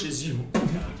pushes you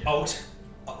out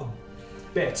a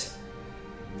bit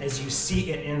as you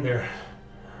see it in there.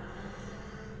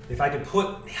 If I could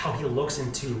put how he looks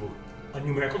into a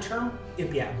numerical term,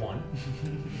 it'd be at 1.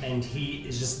 And he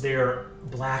is just there,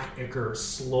 black ichor,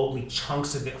 slowly,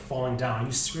 chunks of it falling down.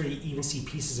 You swear you even see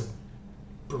pieces of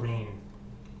brain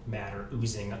matter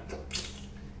oozing and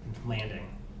landing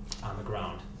on the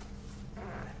ground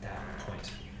at that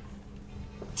point.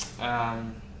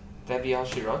 That'd be all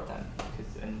she wrote then,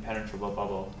 because impenetrable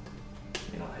bubble,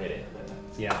 hit it. But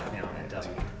Yeah, it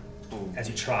doesn't. Ooh. As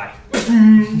you try.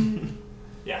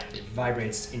 Yeah, it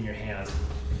vibrates in your hand.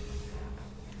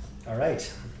 All right.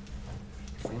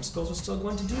 Flame skulls are still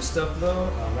going to do stuff, though.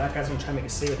 That guy's going to try and make a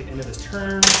save at the end of his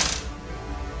turn.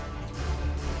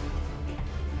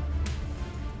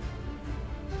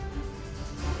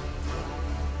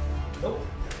 Nope.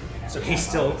 So he's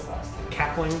still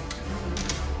cackling.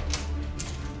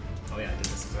 Oh yeah, I did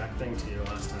this exact thing to you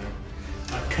last time.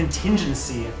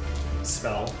 Contingency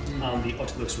spell on the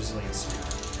Otilux Resilience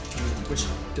Sphere, which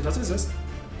does exist.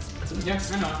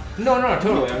 Yes, I know. No,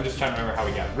 totally. I'm just trying to remember how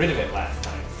we got rid of it last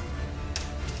time.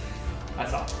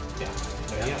 That's all. Yeah.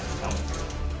 Tell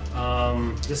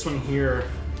me. This one here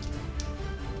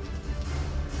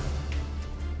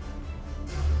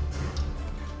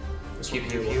This Pew, one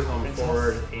pew, here will pew, come princess.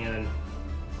 forward and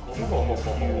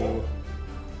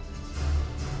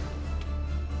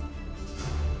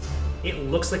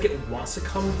it looks like it wants to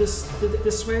come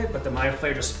this way, but the Mind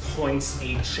Flayer just points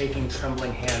a shaking,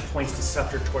 trembling hand, points the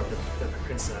scepter toward the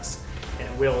princess, and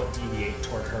it will deviate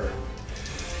toward her.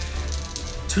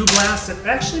 2 blasts.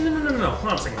 Actually, no.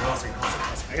 Hold on a second. I gotta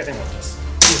think about this.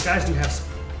 These guys do have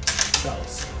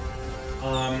spells.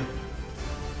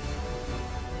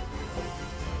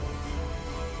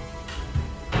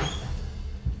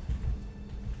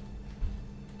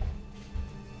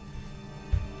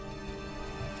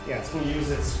 Yeah, it's going to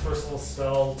use its first little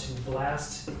spell to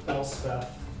blast Elspeth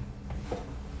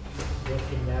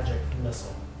with a magic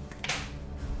missile.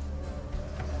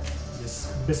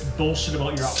 This bullshit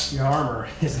about your armor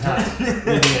is not leaving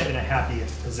it in a happy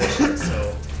position.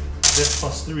 So this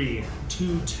 +3,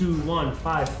 2, 2, 1,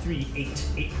 5, 3, 8.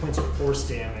 8 points of force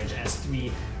damage as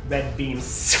 3 red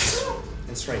beams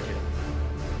and strike you.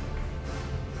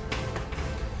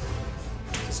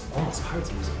 It's almost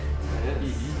pirates music. It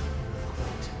is.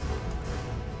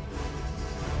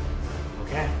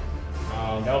 Okay.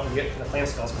 That'll be it for the flame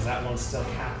spells because that one's still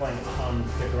cackling on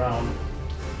the ground.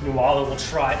 Nuala will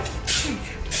try.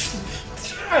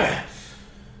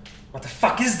 What the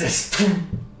fuck is this?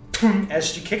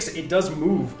 As she kicks it, it does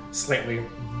move slightly.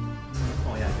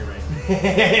 Oh yeah, you're right.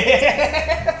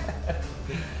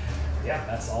 Yeah,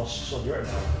 that's all she'll do right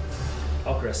now.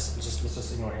 Elchris, let's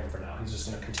just ignore him for now. He's just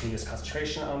going to continue his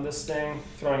concentration on this thing.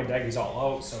 Throwing a dagger, he's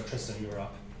all out. So Tristan, you were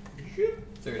up.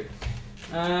 30.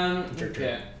 Your turn.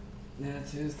 Okay.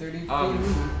 That is 30.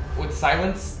 Would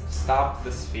silence stop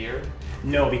the sphere?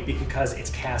 No, because it's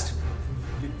cast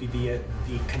via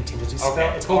the contingency spell. Okay,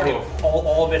 It's cool, already, cool.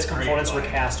 all of its components were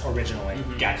Already cast originally.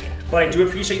 Gotcha. But I do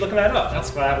appreciate you looking that up.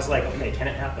 That's why I was like, okay, can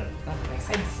it happen?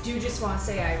 I do just want to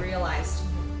say I realized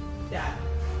that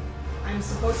I'm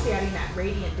supposed to be adding that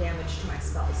radiant damage to my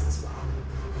spells as well.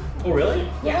 Oh, really?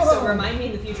 Yeah, so remind me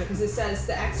in the future, because it says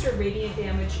the extra radiant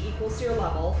damage equals to your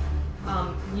level.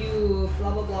 You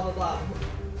blah blah blah blah blah.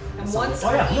 And once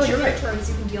on each of your turns,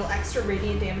 you can deal extra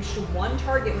radiant damage to one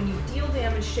target when you deal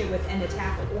damage to it with an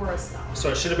attack or a spell. So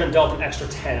it should have been dealt an extra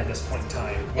 10 at this point in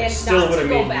time. Which And still not would to have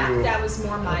go made back, you... that was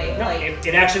more my, No, like,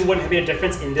 it actually wouldn't have made a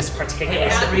difference in this particular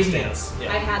circumstance.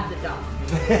 I had the dump.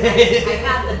 I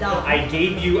had the dump. I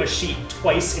gave you a sheet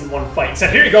twice in one fight.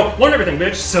 Said, here you go, learn everything,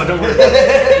 bitch. So don't worry about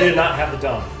it. You did not have the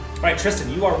dump. All right,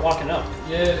 Tristan, you are walking up.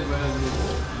 Yeah, well,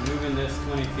 I'm moving this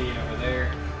 20 feet over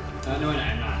there. No,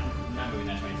 I'm not. I'm not moving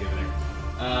that 20 feet over there.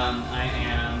 I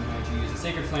am going to use a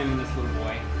Sacred Flame on this little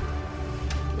boy.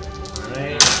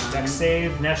 Right. Dex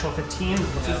save, natural 15.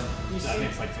 That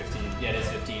makes like 15. Yeah, it is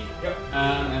 15. Yep.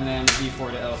 And then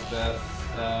D4 to Elspeth,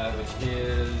 which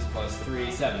is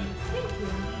 +3, 7.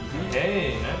 Thank you.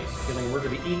 Hey, nice. Feeling we're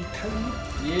going to be 8.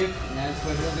 Yep, that's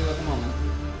what he'll do at the moment.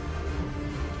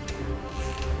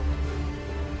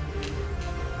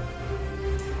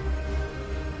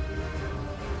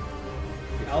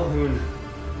 The Alhoon,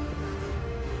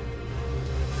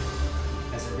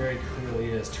 as it very clearly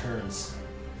is, turns,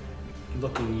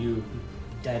 looking you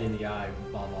dead in the eye,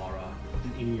 Balara.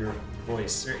 In your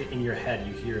voice, or in your head,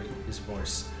 you hear his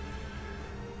voice.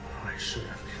 I should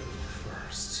have killed you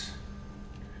first.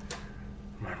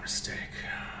 My mistake.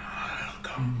 I'll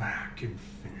come back and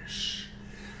finish.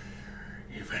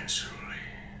 Eventually.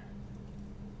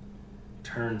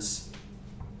 Turns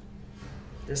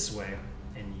this way,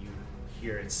 and you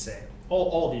hear it say,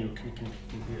 all of you can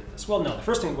hear this. Well, no, the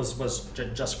first thing was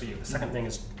just for you. The second thing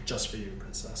is just for you,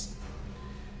 princess.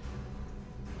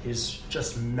 His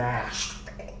just mashed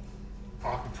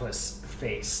octopus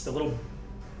face, the little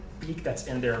beak that's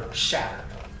in there shattered.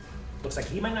 Looks like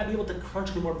he might not be able to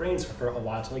crunch any more brains for a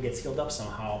while until he gets healed up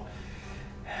somehow.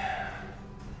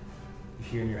 You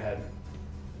hear in your head,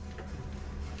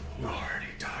 he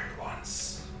already died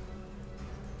once.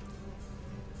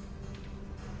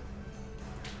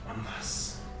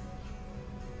 Unless...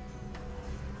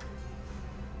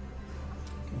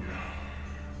 No.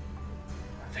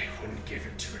 They wouldn't give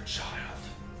it to a child.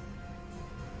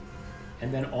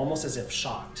 And then, almost as if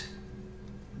shocked,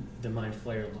 the Mind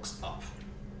Flayer looks up.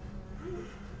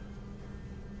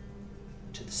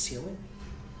 To the ceiling?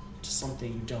 To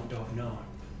something you don't know.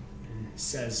 And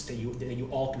says that you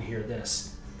all can hear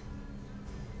this.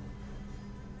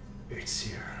 It's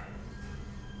here.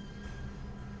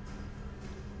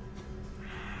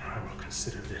 I will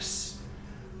consider this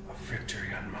a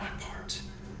victory on my part.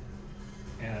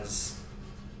 As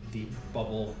the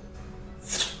bubble,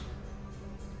 as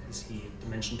he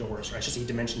dimension doors, or I should say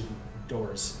dimension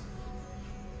doors.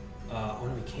 Oh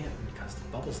no, he can't because the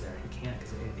bubble's there. He can't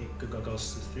because it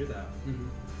goes through that. Mm-hmm.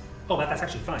 Oh, that's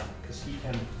actually fine because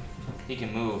He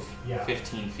can move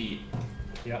 15 feet.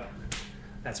 Yep.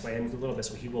 That's why I moved a little bit.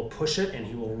 So he will push it and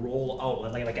he will roll out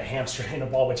like a hamster in a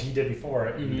ball, which he did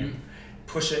before. Mm-hmm.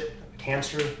 Push it,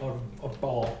 hamster, or a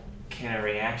ball. Can a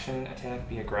reaction attack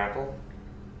be a grapple?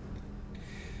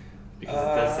 Because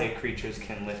it does say creatures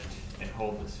can lift and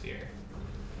hold the sphere.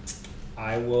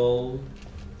 I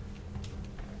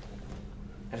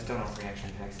just don't know if reaction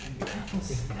attacks can be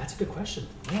grapples. That's a good question.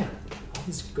 Man, all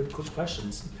these good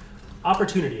questions.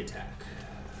 Opportunity attack.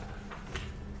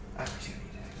 Opportunity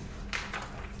attack.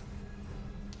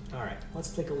 All right, let's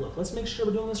take a look. Let's make sure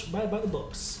we're doing this by the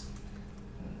books.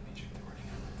 Let me check the wording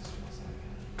on this for a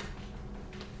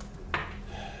second.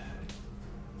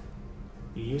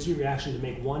 You use your reaction to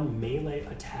make one melee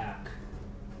attack.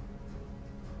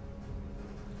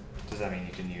 Does that mean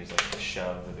you can use like a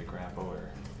shove or the grapple or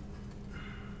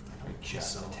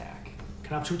just attack?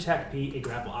 Can opportunity attack be a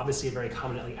grapple? Obviously a very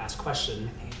commonly asked question.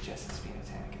 I think it just has to be an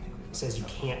attack. It says you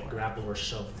can't grapple or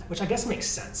shove, which I guess makes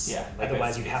sense. Yeah.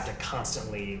 Otherwise you'd have to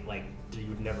constantly, you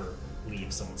would never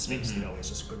leave someone's space. You know, it's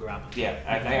just a grapple. Yeah,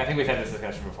 I think we've had this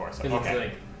discussion before. So Because it's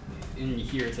like, in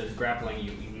here it says grappling,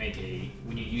 you make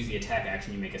when you use the attack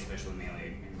action, you make a special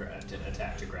melee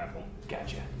attack to grapple.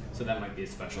 Gotcha. So that might be a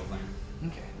special thing.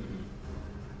 Okay.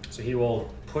 So he will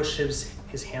push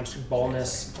his hamster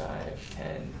ballness. 5,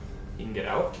 10. He can get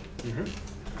out. Mm-hmm.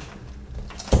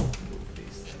 Move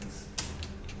these things.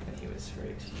 And he was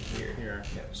right here. Here.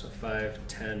 Yep. So 5,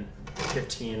 10,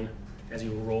 15. As he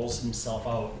rolls himself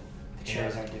out. The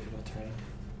chairs aren't difficult terrain.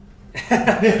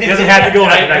 He doesn't have to go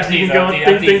like that. He can go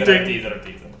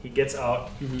ding. He gets out.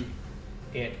 Mm-hmm.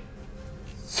 It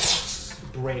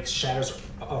breaks, shatters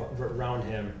around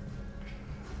him.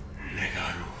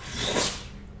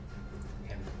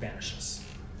 And vanishes.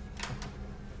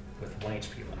 With 1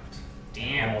 HP left.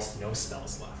 Damn. Almost no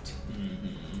spells left.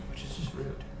 Mm-hmm. Which is just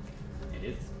rude. It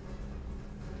is.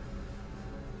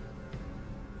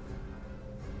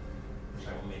 Which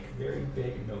I will make very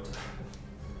big note of.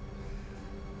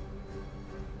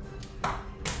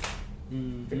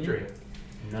 Victory.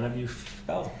 None of you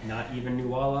fell. Not even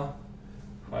Nuala,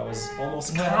 who I was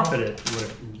almost confident would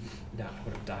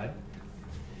have died.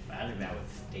 I think that was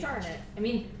 8. Darn it. I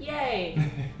mean, yay!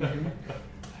 I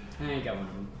ain't got one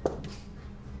of them.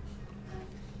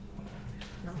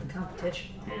 Not the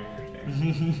competition.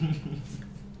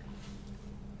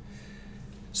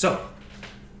 So,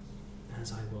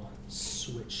 as I will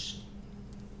switch.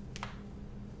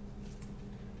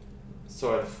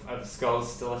 So are the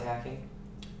skulls still attacking?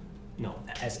 No,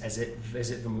 as it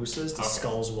vamooses, the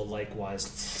skulls will likewise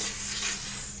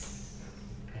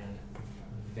and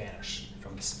vanish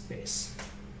from the space.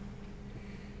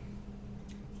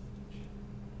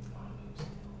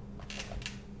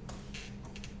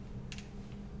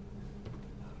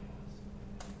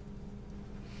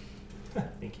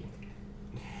 Thank you.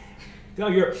 Now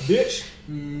you're a bitch.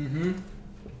 Mm-hmm.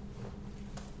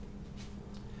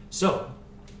 So,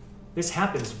 this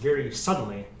happens very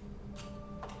suddenly,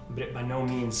 but it by no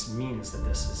means means that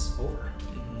this is over.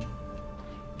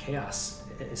 Chaos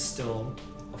is still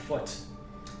afoot.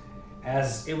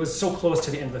 As it was so close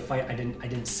to the end of the fight, I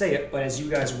didn't say it, but as you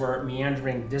guys were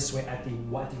meandering this way at the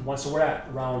one, so we're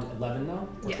at round 11 now,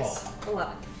 or Yes, 12.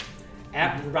 11.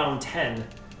 At round 10,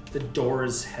 the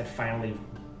doors had finally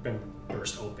been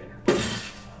burst open,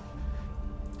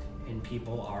 and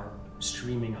people are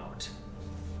streaming out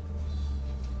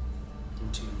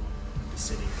into the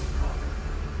city.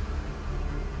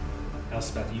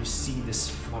 Elspeth, you see this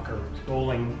fucker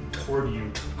rolling toward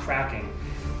you, cracking.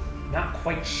 Not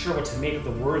quite sure what to make of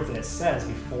the words that it says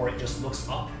before it just looks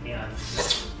up and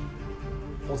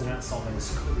holds an insult and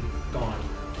is completely gone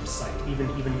from sight.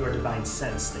 Even your divine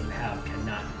sense that you have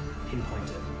cannot pinpoint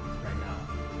it right now.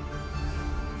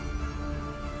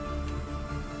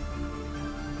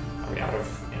 Are we out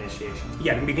of initiation?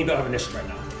 Yeah, we can go out of initiative right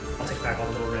now. I'll take back all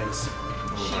the little rings.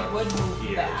 She would move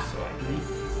Here, back. so I can...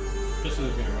 This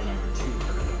one's gonna run over 2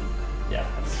 per turn. Yeah,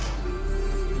 that's...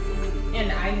 And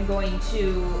I'm going to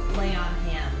lay on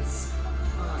hands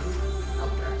on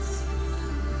Eldris.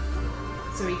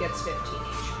 So he gets 15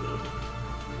 HP.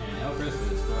 And Elpris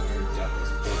is going to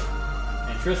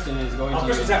and Tristan is going to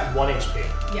Chris is at 1 HP.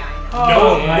 Yeah,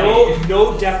 I know.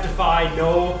 No Death Defy,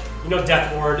 no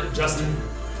Death Ward, just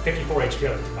 54 HP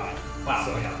out of 55. Wow.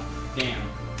 So yeah. Damn.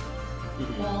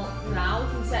 Well, now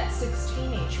he's at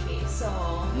 16 HP, so...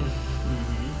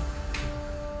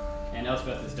 And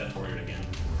Elspeth is death warded again.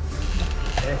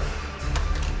 Okay.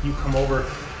 You come over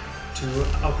to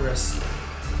Alcaris,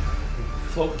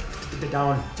 float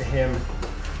down to him,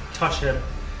 touch him.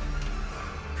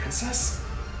 Princess?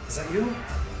 Is that you?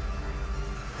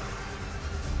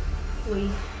 basically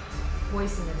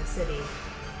poison in the city.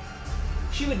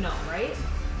 She would know, right?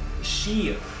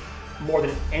 She, more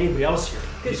than anybody else here,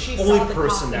 Because the she only saw the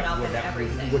person coffin that up would and that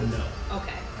everything. would know.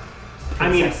 Okay. I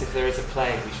mean, Princess, if there is a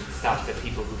plague, we should stop the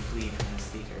people who flee from this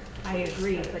theater. I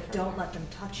agree, but don't let them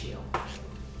touch you.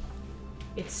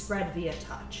 It's spread via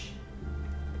touch.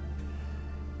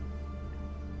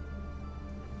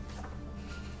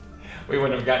 We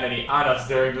wouldn't have gotten any on us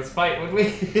during this fight, would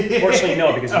we? fortunately,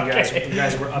 no, because you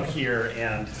guys were up here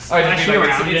and It it.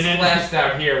 splashed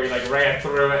out here. We like ran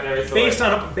through it and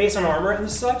everything. based on armor and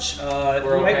such, you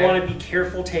We're might okay. want to be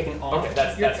careful taking off Okay,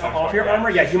 that's fine. off your Yeah. armor.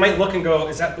 Yeah, you might look and go,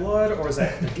 is that blood or is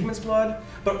that the demon's blood?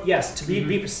 But yes, to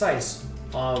be precise,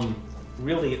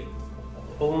 really,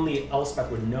 only Elspeth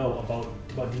would know about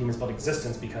demon's blood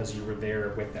existence because you were there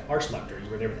with the Archlector. You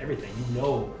were there with everything. You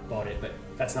know about it, but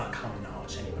that's not common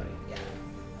knowledge to anybody. Yeah.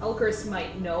 Elkers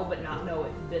might know, but not know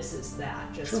if this is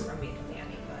that, just from being with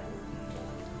Annie, but...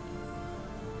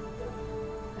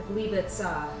 I believe it's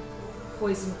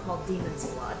poison called Demon's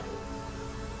Blood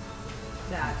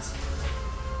that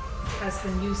has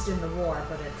been used in the war,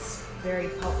 but it's very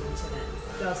potent and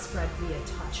it does spread via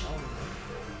touch only.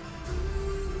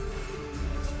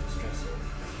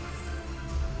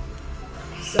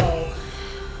 So,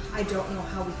 I don't know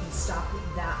how we can stop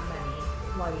that many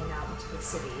flooding out into the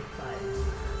city, but...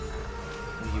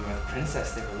 You are the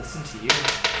princess, they will listen to you.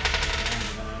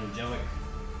 Angelic.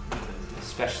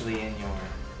 Especially in your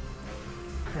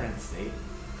current state.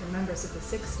 The members of the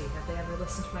 60, have they ever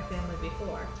listened to my family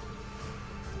before?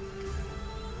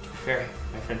 To be fair,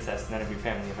 my princess, none of your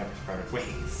family have ever parted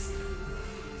ways.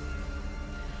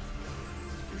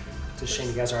 It's a shame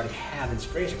you guys already have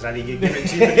inspiration because I need to give it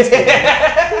to you for this game.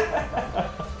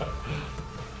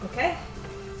 Okay.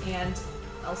 And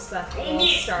Elspeth will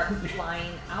start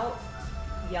flying out,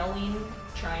 yelling,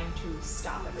 trying to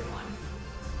stop everyone.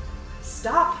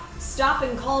 Stop! Stop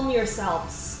and calm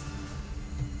yourselves.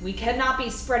 We cannot be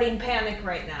spreading panic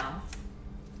right now.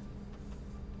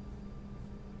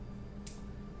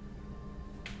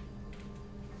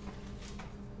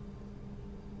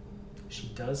 She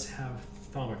does have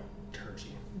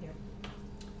thaumaturgy. Yep.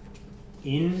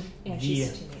 In And the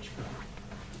she's a teenage girl.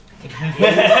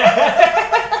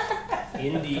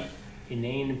 in the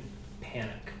inane panic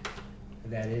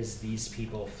that is these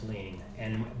people fleeing,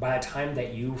 and by the time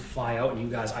that you fly out, and you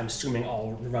guys, I'm assuming,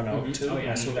 all run out too. Oh, yeah.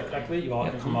 I assume that correctly. You all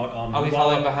come out. I'll be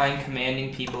following behind,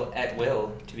 commanding people at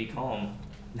will to be calm.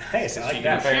 Nice, I like You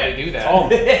that. can apparently do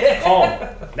that. Calm.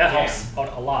 That helps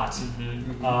out a lot.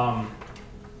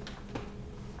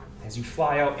 As you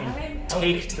fly out and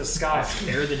take to the sky,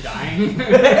 Spare the dying.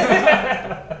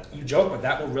 you joke, but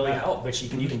that will really help. But you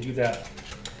can do that.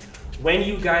 When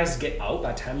you guys get out,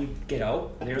 by the time you get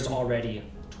out, there's already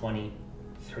 20,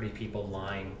 30 people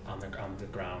lying on the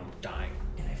ground dying.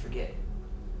 And I forget.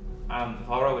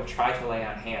 Valra would try to lay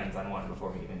on hands on one before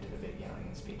we get into the big yelling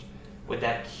and speech. Would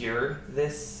that cure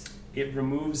this? It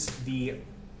removes the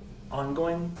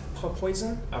ongoing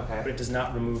poison, Okay. but it does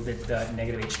not remove the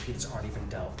negative HP that's already been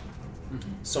dealt.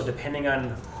 So depending on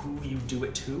who you do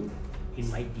it to, it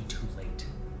might be too late.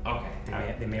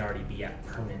 Okay. They may already be at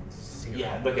permanent zero.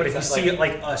 Yeah, look, but if you it's see like- it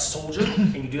like a soldier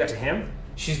and you do that to him,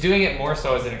 She's doing it more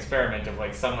so as an experiment of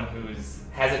like someone who's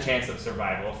has a chance of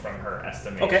survival from her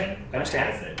estimation. Okay, I but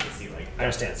understand. has it to see like. I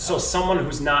understand. So someone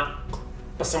who's not,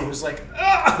 but someone who's like,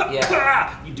 ah, Yeah.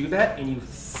 ah, you do that and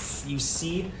you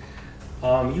see,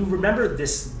 you remember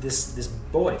this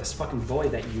boy, this fucking boy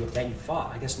that you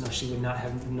fought. I guess no, she would not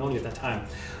have known you at that time.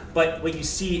 But what you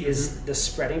see is the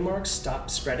spreading marks stop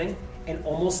spreading and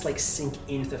almost like sink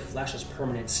into the flesh as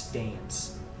permanent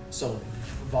stains. So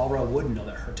Valra would know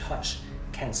that her touch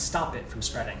can stop it from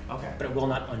spreading. Okay. But it will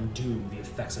not undo the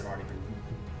effects that have already been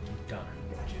done.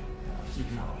 Gotcha. Keep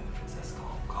following the princess.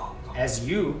 Calm. As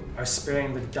you are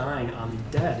sparing the dying on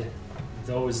the dead,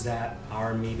 those that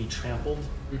are maybe trampled,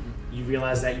 you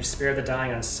realize that you spare the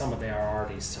dying on some, but they are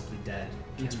already simply dead.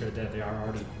 You can't spare the dead, they are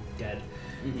already dead.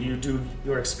 You do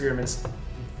your experiments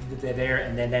there,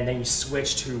 and then you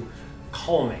switch to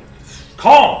calming.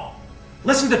 Calm!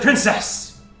 Listen to the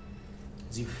princess!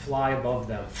 As you fly above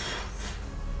them.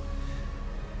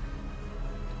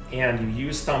 And you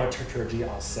use thaumaturgy,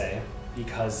 I'll say,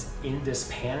 because in this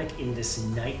panic, in this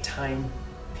nighttime,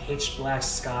 pitch black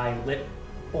sky lit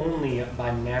only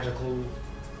by magical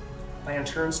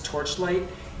lanterns, torchlight,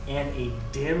 and a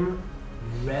dim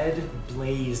red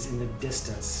blaze in the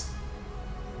distance,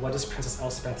 what does Princess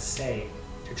Elspeth say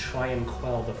to try and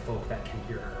quell the folk that can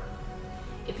hear her?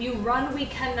 If you run, we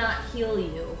cannot heal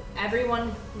you.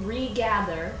 Everyone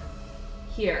regather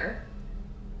here,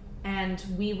 and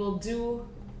we will do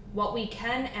what we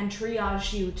can and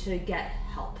triage you to get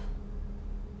help.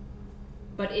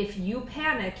 But if you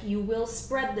panic, you will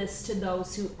spread this to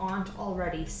those who aren't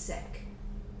already sick.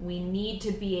 We need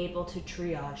to be able to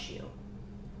triage you.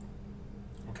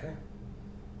 Okay.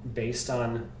 Based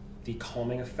on the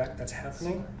calming effect that's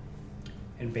happening,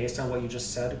 and based on what you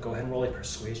just said, go ahead and roll a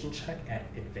persuasion check at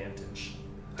advantage.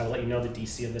 I will let you know the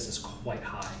DC of this is quite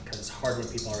high, because it's hard when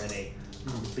people are in a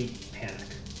complete panic.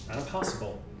 Not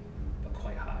impossible, but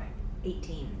quite high.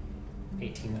 18.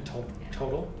 18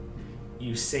 total.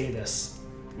 You say this.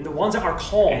 And the ones that are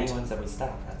calmed... Any ones that would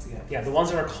stop, that's good. Yeah, the ones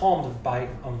that are calmed by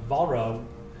Valro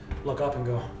look up and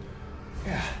go,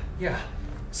 yeah.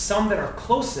 Some that are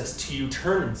closest to you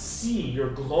turn and see your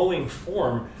glowing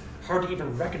form. Hard to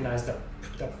even recognize the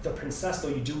princess, though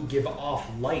you do give off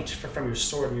light from your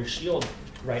sword and your shield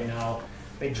right now.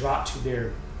 They drop to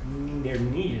their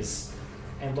knees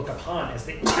and look upon as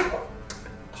they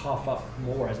cough up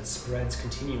more as it spreads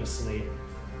continuously.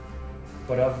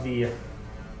 But of the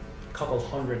couple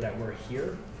hundred that were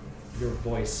here, your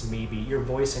voice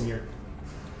and your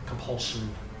compulsion,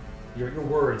 your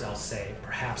words, I'll say,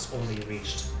 perhaps only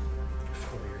reached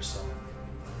 40 or so.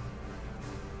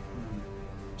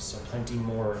 So plenty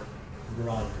more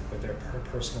run with their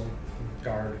personal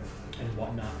guard and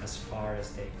whatnot as far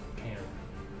as they can.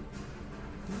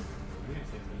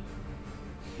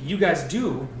 You guys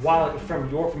do, while from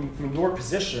your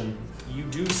position, you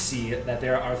do see that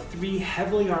there are 3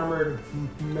 heavily armored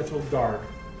mithril guard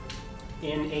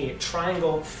in a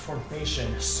triangle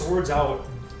formation, swords out,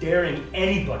 daring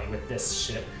anybody with this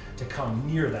shit to come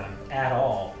near them at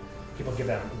all. People give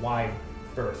them wide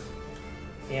berth.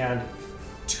 And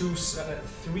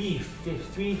 3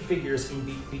 figures in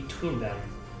between them,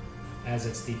 as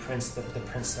it's the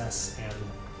princess and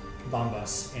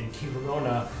Bombas, and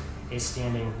Kivarona is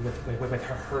standing with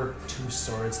her 2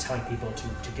 swords, telling people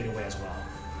to get away as well.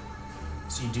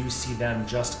 So you do see them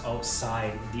just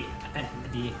outside the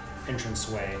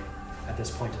entranceway at this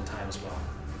point in time as well.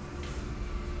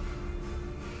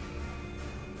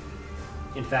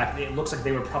 In fact, it looks like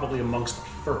they were probably amongst the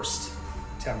first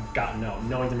to have gotten out.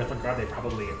 Knowing the Mithril Guard, they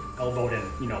probably elbowed and,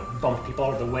 bumped people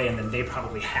out of the way, and then they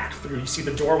probably hacked through. You see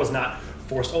the door was not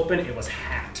forced open, it was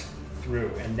hacked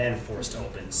through and then forced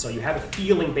open. So you have a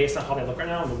feeling, based on how they look right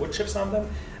now and the wood chips on them,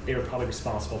 they were probably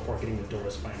responsible for getting the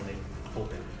doors finally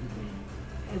open.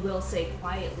 I will say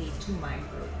quietly to my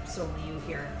group, so when you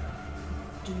hear,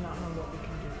 do not know what we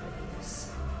can do for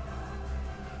these.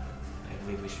 I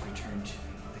believe we should return to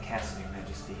the castle, Your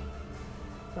Majesty.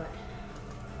 But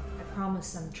I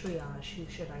promise them triage who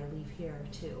should I leave here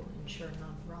to ensure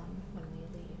none run when we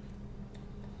leave.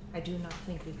 I do not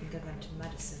think we can get them to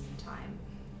medicine in time.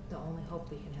 The only hope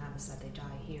we can have is that they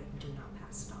die here and do not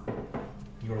pass it on.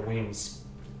 Your wings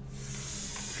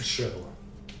shrivel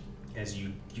as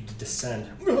you descend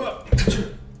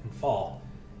and fall,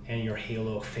 and your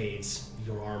halo fades.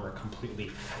 Your armor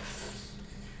completely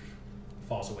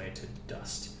falls away to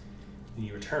dust. And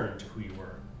you return to who you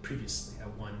were previously at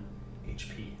 1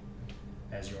 HP,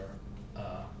 as your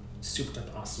souped-up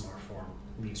Aasimar form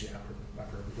leaves you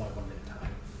after 1 minute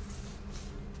time.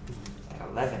 At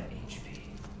 11 HP.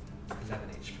 11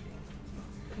 HP.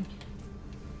 Thank you.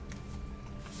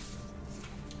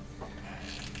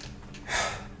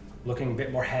 Looking a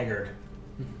bit more haggard.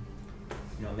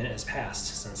 A minute has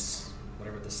passed since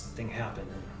whatever this thing happened,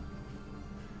 and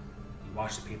you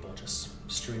watch the people just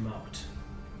stream out.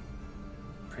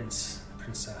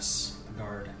 Princess, the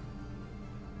guard.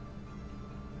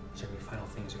 Is there any final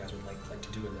things you guys would like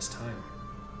to do in this time?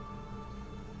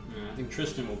 I think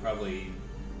Tristan will probably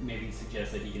maybe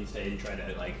suggest that he can stay and try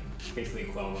to basically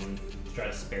quell them, try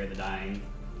to spare the dying,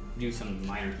 do some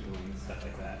minor healing, stuff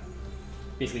like that.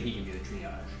 Basically, he can do the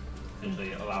triage,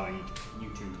 essentially allowing you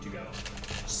two to go.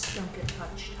 Just don't get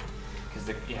touched. Because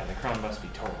the crown must be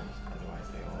told, otherwise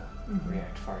they will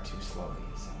react far too slowly.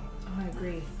 So. Oh, I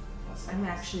agree. I'm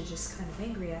actually just kind of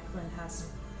angry Eklund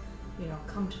hasn't,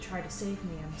 come to try to save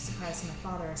me. I'm surprised my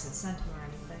father hasn't sent him or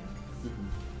anything. Mm-hmm.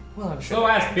 Well, I'm sure. Slow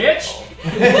ass bitch!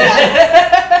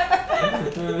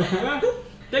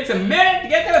 Takes a minute to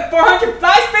get to the 400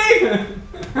 fly speed!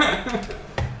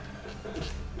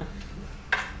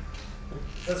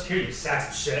 Let's hear you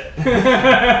sass shit.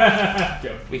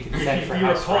 We can send for You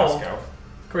House recall- Roscoe.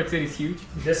 Court City's huge.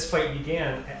 This fight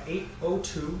began at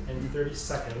 8:02 and 30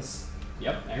 seconds.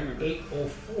 Yep, I remember.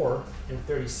 8:04 and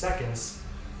 30 seconds.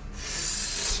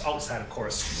 Outside, of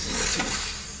course.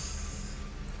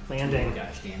 Landing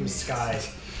Gosh damn from it. the sky.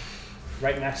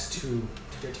 Right next to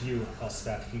you,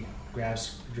 Elspeth. He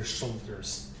grabs your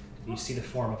shoulders. You see the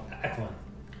form of Eklund.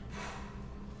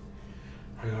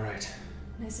 Are you alright?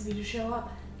 Nice of you to show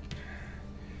up.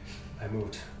 I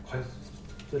moved quite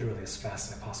literally as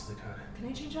fast as I possibly could. Can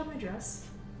I change out my dress?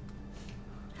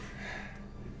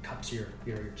 Cup to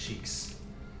your cheeks.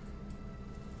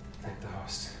 Thank the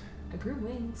host. I grew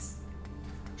wings.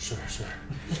 Sure.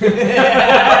 Turns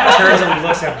and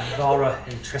looks at Valra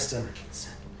and Tristan.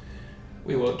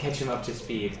 We will catch him up to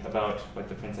speed about what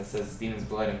the princess says. Demon's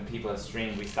blood and people have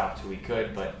streamed. We stopped who we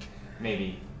could, but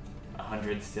maybe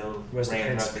 100 still Where's the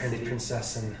ran throughout the city.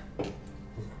 princess and...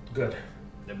 Good.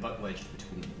 The butt wedged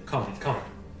between. Come.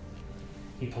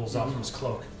 He pulls out from his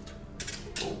cloak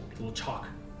a little chalk.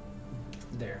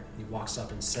 There. He walks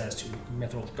up and says to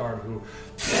Mithril guard, who...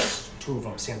 Two of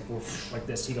them stand like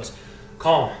this. He goes,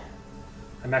 calm.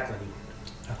 I'm Eklund.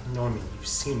 You've known me. You've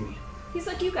seen me. He's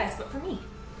like you guys, but for me.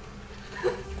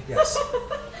 Yes.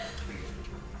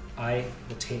 I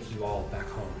will take you all back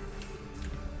home.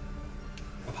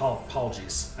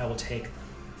 Apologies. I will take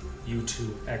you to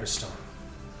Agrestone.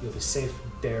 You'll be safe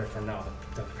there for now.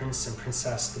 The prince and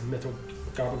princess, the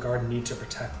Mithril guard need to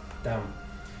protect them.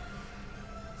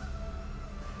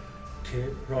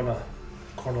 Kirona,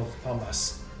 Cornel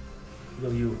Pambas,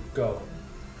 will you go?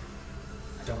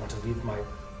 I don't want to leave my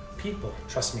people.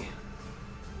 Trust me.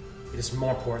 It is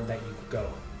more important that you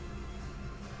go.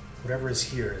 Whatever is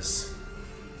here is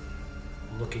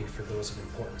looking for those of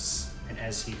importance. And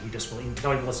as he just will, even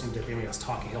though he's listening to Vimios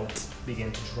talking, he'll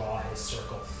begin to draw his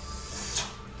circle.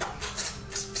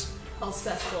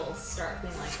 Elspeth will start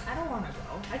being like, I don't want to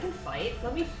go. I can fight.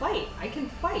 Let me fight. I can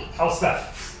fight.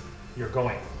 Elspeth, you're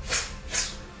going.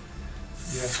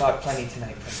 You have fought plenty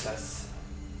tonight, princess.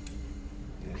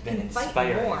 You have been I can fight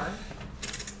inspired. more.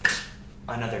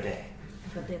 Another day.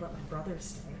 I bet they let my brother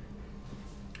stay.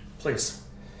 Please,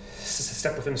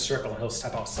 step within the circle and he'll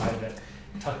step outside of it.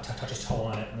 Touch his toe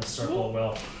on it and the circle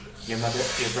will... Your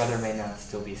brother may not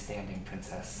still be standing,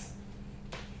 princess.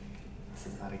 This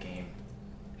is not a game.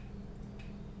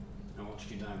 I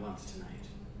watched you die once tonight.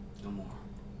 No more.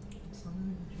 So I'm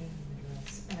going to change my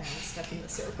dress. And I step in the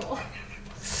circle.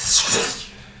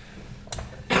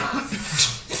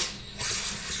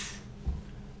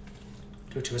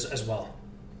 Tutu as well.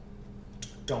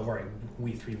 Don't worry,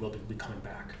 we three will be coming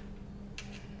back.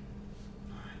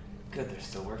 Good, there's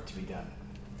still work to be done.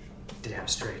 Damn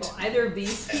straight. Will either of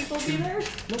these people be there?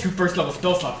 2 first level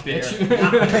spell slots, bitch.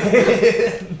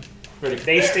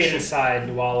 They stayed inside.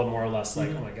 Nuala more or less like,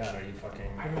 oh my god, are you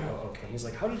fucking... Oh, okay. He's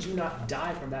like, how did you not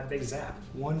die from that big zap?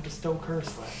 One bestow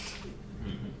curse left.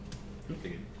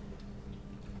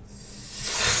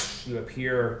 You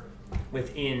appear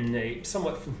within a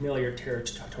somewhat familiar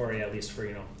territory, at least for,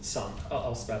 some.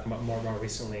 Elspeth, more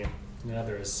recently than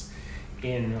others.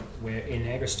 In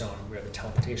Agrestone, where the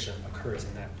teleportation occurs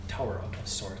in that tower of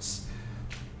sorts.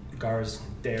 Guards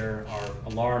there are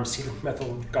alarmed, see the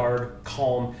Mithril guard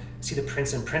calm, see the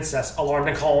prince and princess alarmed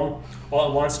and calm. All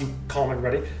at once, you calm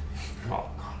everybody. Calm.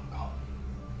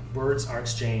 Words are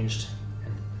exchanged,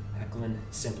 and Eklund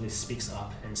simply speaks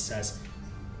up and says,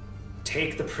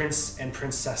 take the prince and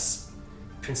princesses.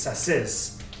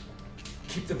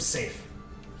 Keep them safe.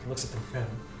 He looks at the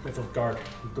Mithril guard,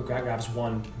 grabs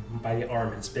one by the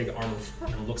arm, his big arm,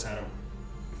 and looks at him.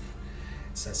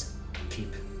 It says,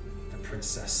 keep the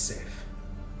princess safe.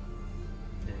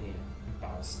 And he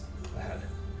bows ahead.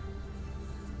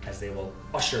 As they will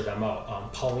usher them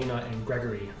out. Paulina and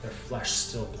Gregory, their flesh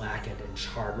still blackened and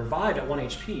charred, revived at 1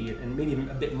 HP, and maybe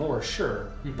a bit more,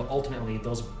 sure, but ultimately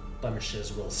those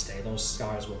blemishes will stay. Those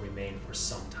scars will remain for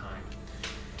some time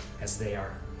as they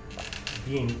are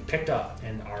being picked up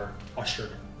and are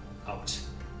ushered out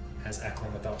as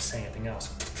Eklund, without saying anything else,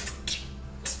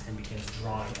 and begins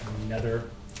drawing another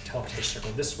teleportation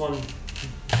circle. This one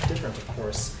different, of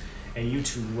course, and you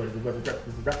two would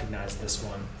recognize this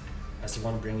one as the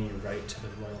one bringing you right to the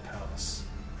royal palace.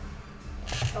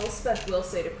 Elspeth will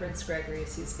say to Prince Gregory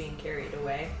as he's being carried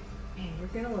away, man, you're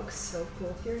gonna look so cool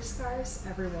with your scars.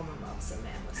 Every woman loves a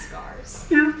man with scars.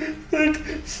 You think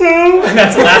so? And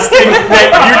that's the last thing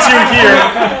that you two hear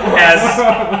as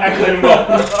Eklund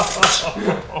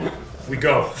will. We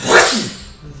go.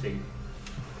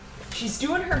 She's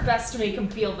doing her best to make him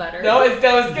feel better. That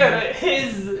was good.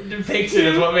 His depiction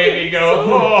is what made me go,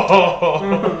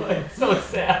 oh, it's so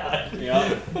sad.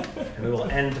 Yeah. And we will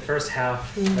end the first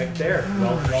half right there.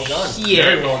 Well done. Yeah.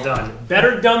 Very well done.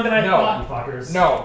 Better done than I thought, you fuckers. No,